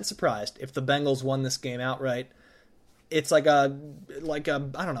 0% surprised if the Bengals won this game outright. It's like a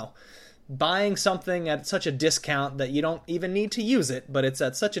I don't know, buying something at such a discount that you don't even need to use it, but it's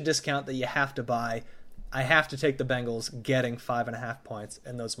at such a discount that you have to buy. I have to take the Bengals getting 5.5 points,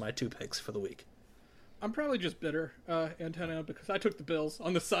 and those are my 2 picks for the week. I'm probably just bitter, Antonio, because I took the Bills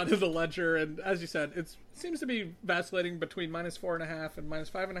on the side of the ledger, and as you said, it seems to be vacillating between -4.5 and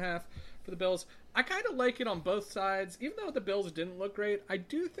 -5.5 for the Bills. I kind of like it on both sides. Even though the Bills didn't look great, I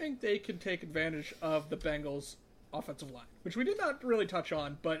do think they can take advantage of the Bengals' offensive line, which we did not really touch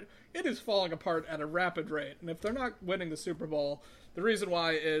on, but it is falling apart at a rapid rate. And if they're not winning the Super Bowl, the reason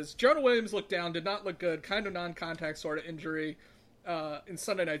why is Jonah Williams looked down, did not look good, kind of non-contact sort of injury in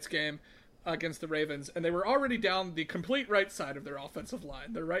Sunday night's game against the Ravens, and they were already down the complete right side of their offensive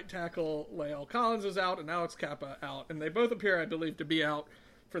line. Their right tackle, Lael Collins, is out, and Alex Kappa out, and they both appear, I believe, to be out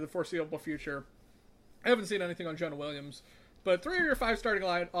for the foreseeable future. I haven't seen anything on Jonah Williams, but 3 of your 5 starting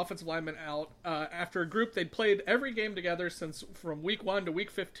offensive linemen out after a group they'd played every game together since from week 1 to week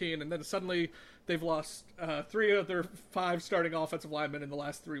 15, and then suddenly they've lost 3 of their 5 starting offensive linemen in the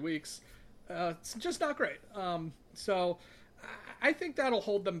last 3 weeks. It's just not great. So I think that'll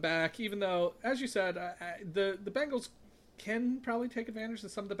hold them back, even though, as you said, the Bengals can probably take advantage of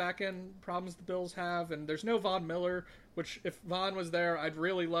some of the back-end problems the Bills have, and there's no Von Miller, which if Von was there, I'd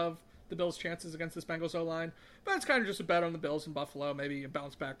really love the Bills' chances against this Bengals O-line, but it's kind of just a bet on the Bills in Buffalo, maybe a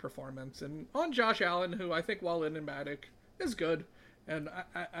bounce-back performance, and on Josh Allen, who I think, while enigmatic, is good, and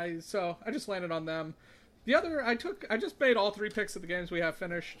so I just landed on them. The other, I just made all 3 picks of the games we have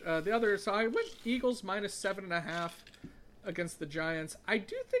finished. The other, so I went Eagles -7.5 against the Giants. I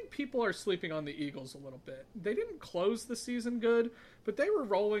do think people are sleeping on the Eagles a little bit. They didn't close the season good, but they were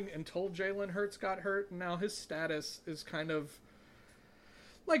rolling until Jalen Hurts got hurt, and now his status is kind of,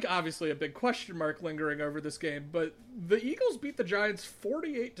 like, obviously a big question mark lingering over this game, but the Eagles beat the Giants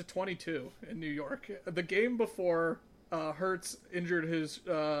 48-22 in New York. The game before Hurts injured his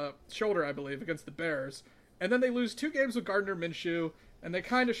shoulder, I believe, against the Bears, and then they lose 2 games with Gardner Minshew, and they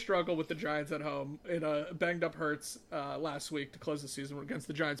kind of struggle with the Giants at home in a banged-up Hurts last week to close the season against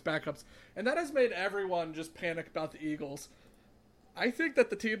the Giants' backups. And that has made everyone just panic about the Eagles. I think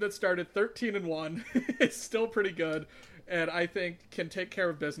that the team that started 13-1 is still pretty good, and I think can take care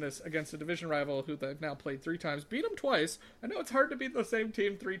of business against a division rival who they've now played 3 times, beat them twice. I know it's hard to beat the same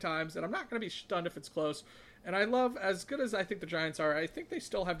team 3 times, and I'm not going to be stunned if it's close. And I love, as good as I think the Giants are, I think they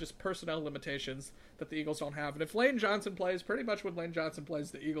still have just personnel limitations that the Eagles don't have. And if Lane Johnson plays, pretty much when Lane Johnson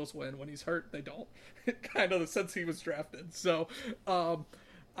plays, the Eagles win. When he's hurt, they don't. Kind of since he was drafted. So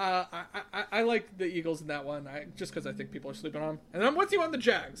I like the Eagles in that one, just because I think people are sleeping on them. And I'm with you on the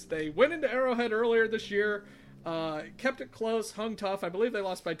Jags. They went into Arrowhead earlier this year, kept it close, hung tough. I believe they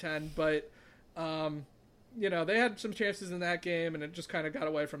lost by 10, but they had some chances in that game, and it just kind of got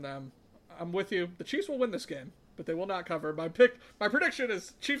away from them. I'm with you. The Chiefs will win this game, but they will not cover. My prediction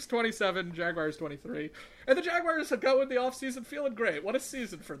is Chiefs 27, Jaguars 23. And the Jaguars have go in the offseason feeling great. What a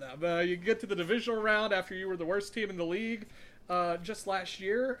season for them. You get to the divisional round after you were the worst team in the league just last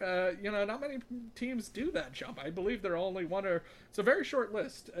year. Not many teams do that jump. I believe they're only it's a very short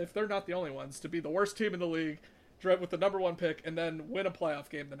list, if they're not the only ones, to be the worst team in the league, with the number 1 pick, and then win a playoff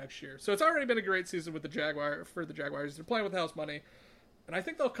game the next year. So it's already been a great season with the Jaguars. They're playing with house money. And I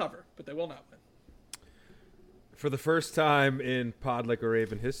think they'll cover, but they will not win. For the first time in Pod Like a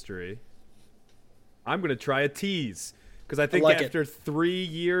Raven history, I'm going to try a tease. Because I think after 3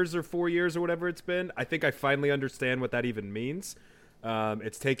 years or 4 years or whatever it's been, I think I finally understand what that even means.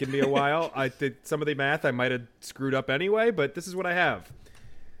 It's taken me a while. I did some of the math. I might have screwed up anyway, but this is what I have.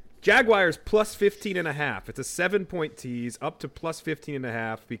 Jaguars plus 15.5. It's a 7-point tease up to plus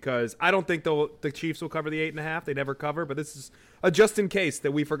 15.5 because I don't think the Chiefs will cover the 8.5. They never cover, but this is a just in case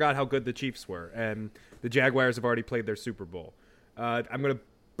that we forgot how good the Chiefs were, and the Jaguars have already played their Super Bowl. I'm going to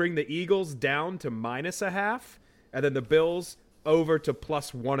bring the Eagles down to -0.5, and then the Bills over to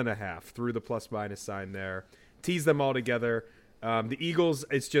plus 1.5 through the plus-minus sign there. Tease them all together. The Eagles,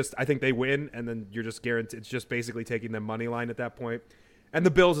 it's just, I think they win, and then you're just guaranteed. It's just basically taking them money line at that point. And the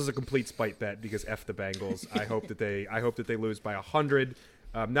Bills is a complete spite bet because F the Bengals. I hope that they lose by 100.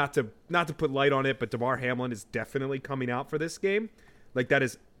 Not to put light on it, but DeMar Hamlin is definitely coming out for this game. Like, that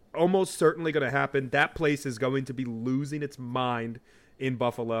is almost certainly going to happen. That place is going to be losing its mind in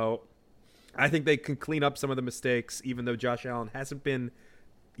Buffalo. I think they can clean up some of the mistakes, even though Josh Allen hasn't been,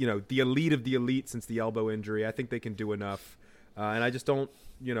 the elite of the elite since the elbow injury. I think they can do enough. And I just don't,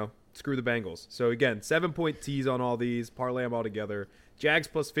 screw the Bengals. So, again, 7-point tease on all these. Parlay them all together. Jags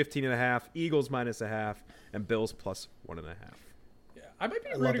plus 15.5, Eagles -0.5, and Bills plus 1.5. Yeah, I might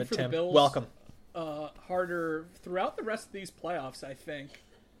be I love rooting it, for Tim. the Bills Welcome. Harder throughout the rest of these playoffs, I think,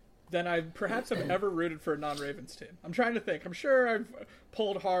 than I perhaps have ever rooted for a non-Ravens team. I'm trying to think. I'm sure I've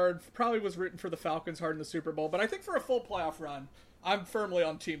pulled hard, probably was rooting for the Falcons hard in the Super Bowl, but I think for a full playoff run, I'm firmly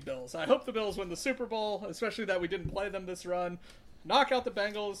on Team Bills. I hope the Bills win the Super Bowl, especially that we didn't play them this run. Knock out the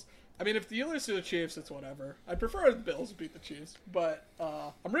Bengals. I mean, if you lose to the Chiefs, it's whatever. I'd prefer the Bills beat the Chiefs, but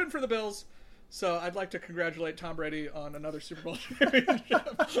I'm rooting for the Bills. So I'd like to congratulate Tom Brady on another Super Bowl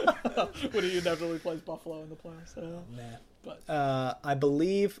championship when he inevitably plays Buffalo in the playoffs. But I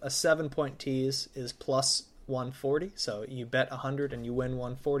believe a 7-point tease is plus 140. So you bet 100 and you win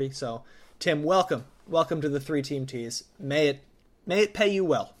 140. So Tim, welcome to the 3-team tease. May it pay you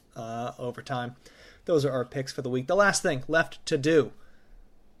well over time. Those are our picks for the week. The last thing left to do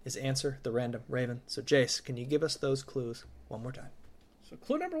is answer the random Raven. So Jace, can you give us those clues one more time? So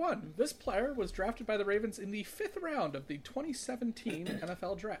clue number 1, this player was drafted by the Ravens in the 5th round of the 2017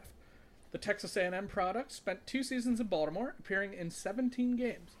 NFL Draft. The Texas A&M product spent 2 seasons in Baltimore, appearing in 17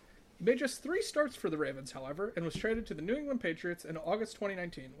 games. He made just 3 starts for the Ravens, however, and was traded to the New England Patriots in August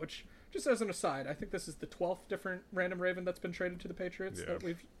 2019, which, just as an aside, I think this is the 12th different random Raven that's been traded to the Patriots that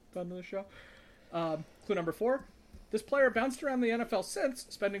we've done in the show. Clue number 4. This player bounced around the NFL since,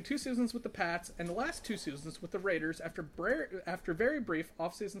 spending 2 seasons with the Pats and the last 2 seasons with the Raiders after very brief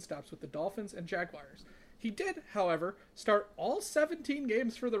offseason stops with the Dolphins and Jaguars. He did, however, start all 17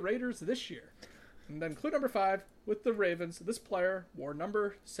 games for the Raiders this year. And then clue number 5, with the Ravens, this player wore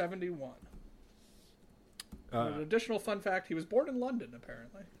number 71. An additional fun fact, he was born in London,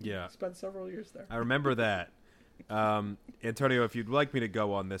 apparently. Yeah. Spent several years there. I remember that. Antonio, if you'd like me to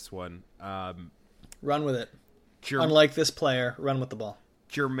go on this one. Run with it. Unlike this player, run with the ball.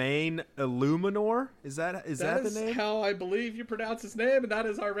 Jermaine Illuminor? Is that the name? That is how I believe you pronounce his name, and that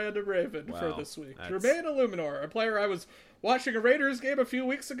is our random Raven for this week. Jermaine Illuminor, a player I was watching a Raiders game a few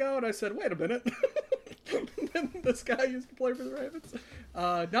weeks ago, and I said, wait a minute. This guy used to play for the Ravens.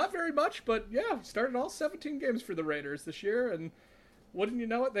 Not very much, but yeah, started all 17 games for the Raiders this year, and wouldn't you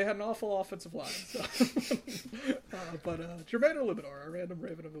know it, they had an awful offensive line. So. Jermaine Illuminor, our random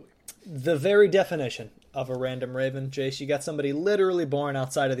Raven of the week. The very definition of a random Raven. Jace, you got somebody literally born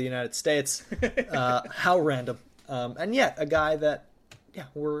outside of the United States. How random. And yet, a guy that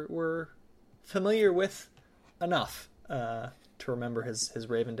we're familiar with enough to remember his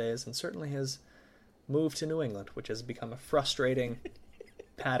Raven days, and certainly his move to New England, which has become a frustrating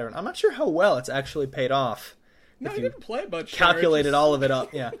pattern. I'm not sure how well it's actually paid off. No, he didn't play much. Calculated all of it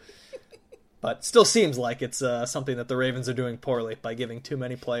up, yeah. But still seems like it's something that the Ravens are doing poorly by giving too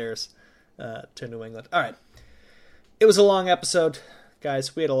many players to New England. All right. It was a long episode.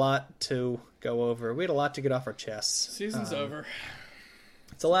 Guys, we had a lot to go over. We had a lot to get off our chests. Season's over.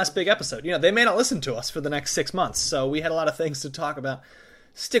 It's the last big episode. You know, they may not listen to us for the next 6 months, so we had a lot of things to talk about.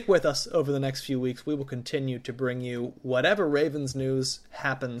 Stick with us over the next few weeks. We will continue to bring you whatever Ravens news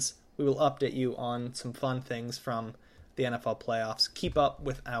happens. We will update you on some fun things from the NFL playoffs. Keep up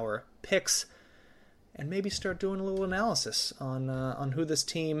with our picks, and maybe start doing a little analysis on who this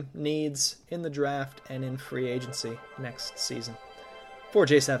team needs in the draft and in free agency next season. For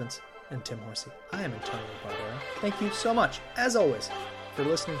Jace Evans and Tim Horsey, I am Antonio Barbera. Thank you so much, as always, for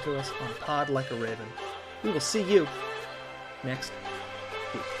listening to us on Pod Like a Raven. We will see you next week.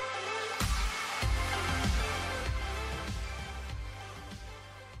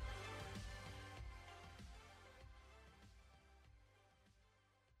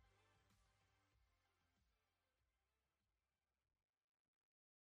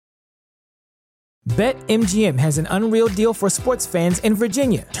 BetMGM has an unreal deal for sports fans in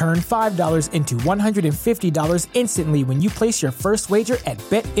Virginia. Turn $5 into $150 instantly when you place your first wager at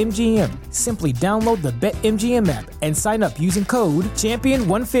BetMGM. Simply download the BetMGM app and sign up using code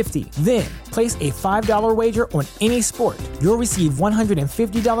Champion150. Then, place a $5 wager on any sport. You'll receive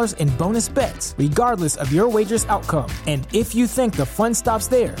 $150 in bonus bets, regardless of your wager's outcome. And if you think the fun stops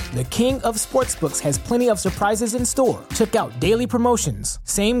there, the King of Sportsbooks has plenty of surprises in store. Check out daily promotions,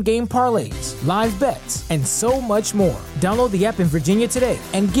 same-game parlays, live bets, and so much more. Download the app in Virginia today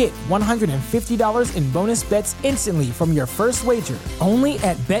and get $150 in bonus bets instantly from your first wager. Only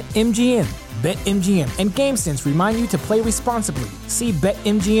at BetMGM. BetMGM and GameSense remind you to play responsibly. See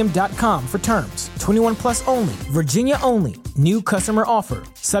BetMGM.com for terms. 21 plus only. Virginia only. New customer offer.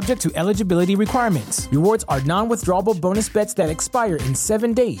 Subject to eligibility requirements. Rewards are non-withdrawable bonus bets that expire in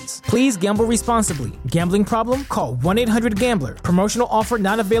 7 days. Please gamble responsibly. Gambling problem? Call 1-800-GAMBLER. Promotional offer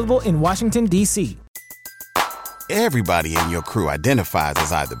not available in Washington, D.C. Everybody in your crew identifies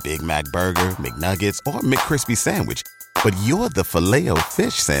as either Big Mac Burger, McNuggets, or McCrispy Sandwich. But you're the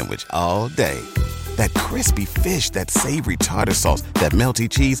Filet-O-Fish Sandwich all day. That crispy fish, that savory tartar sauce, that melty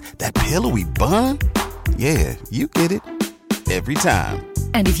cheese, that pillowy bun. Yeah, you get it. Every time.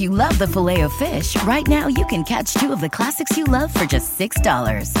 And if you love the Filet-O-Fish, right now you can catch two of the classics you love for just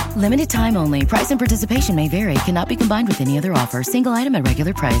 $6. Limited time only. Price and participation may vary. Cannot be combined with any other offer. Single item at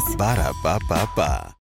regular price. Ba-da-ba-ba-ba.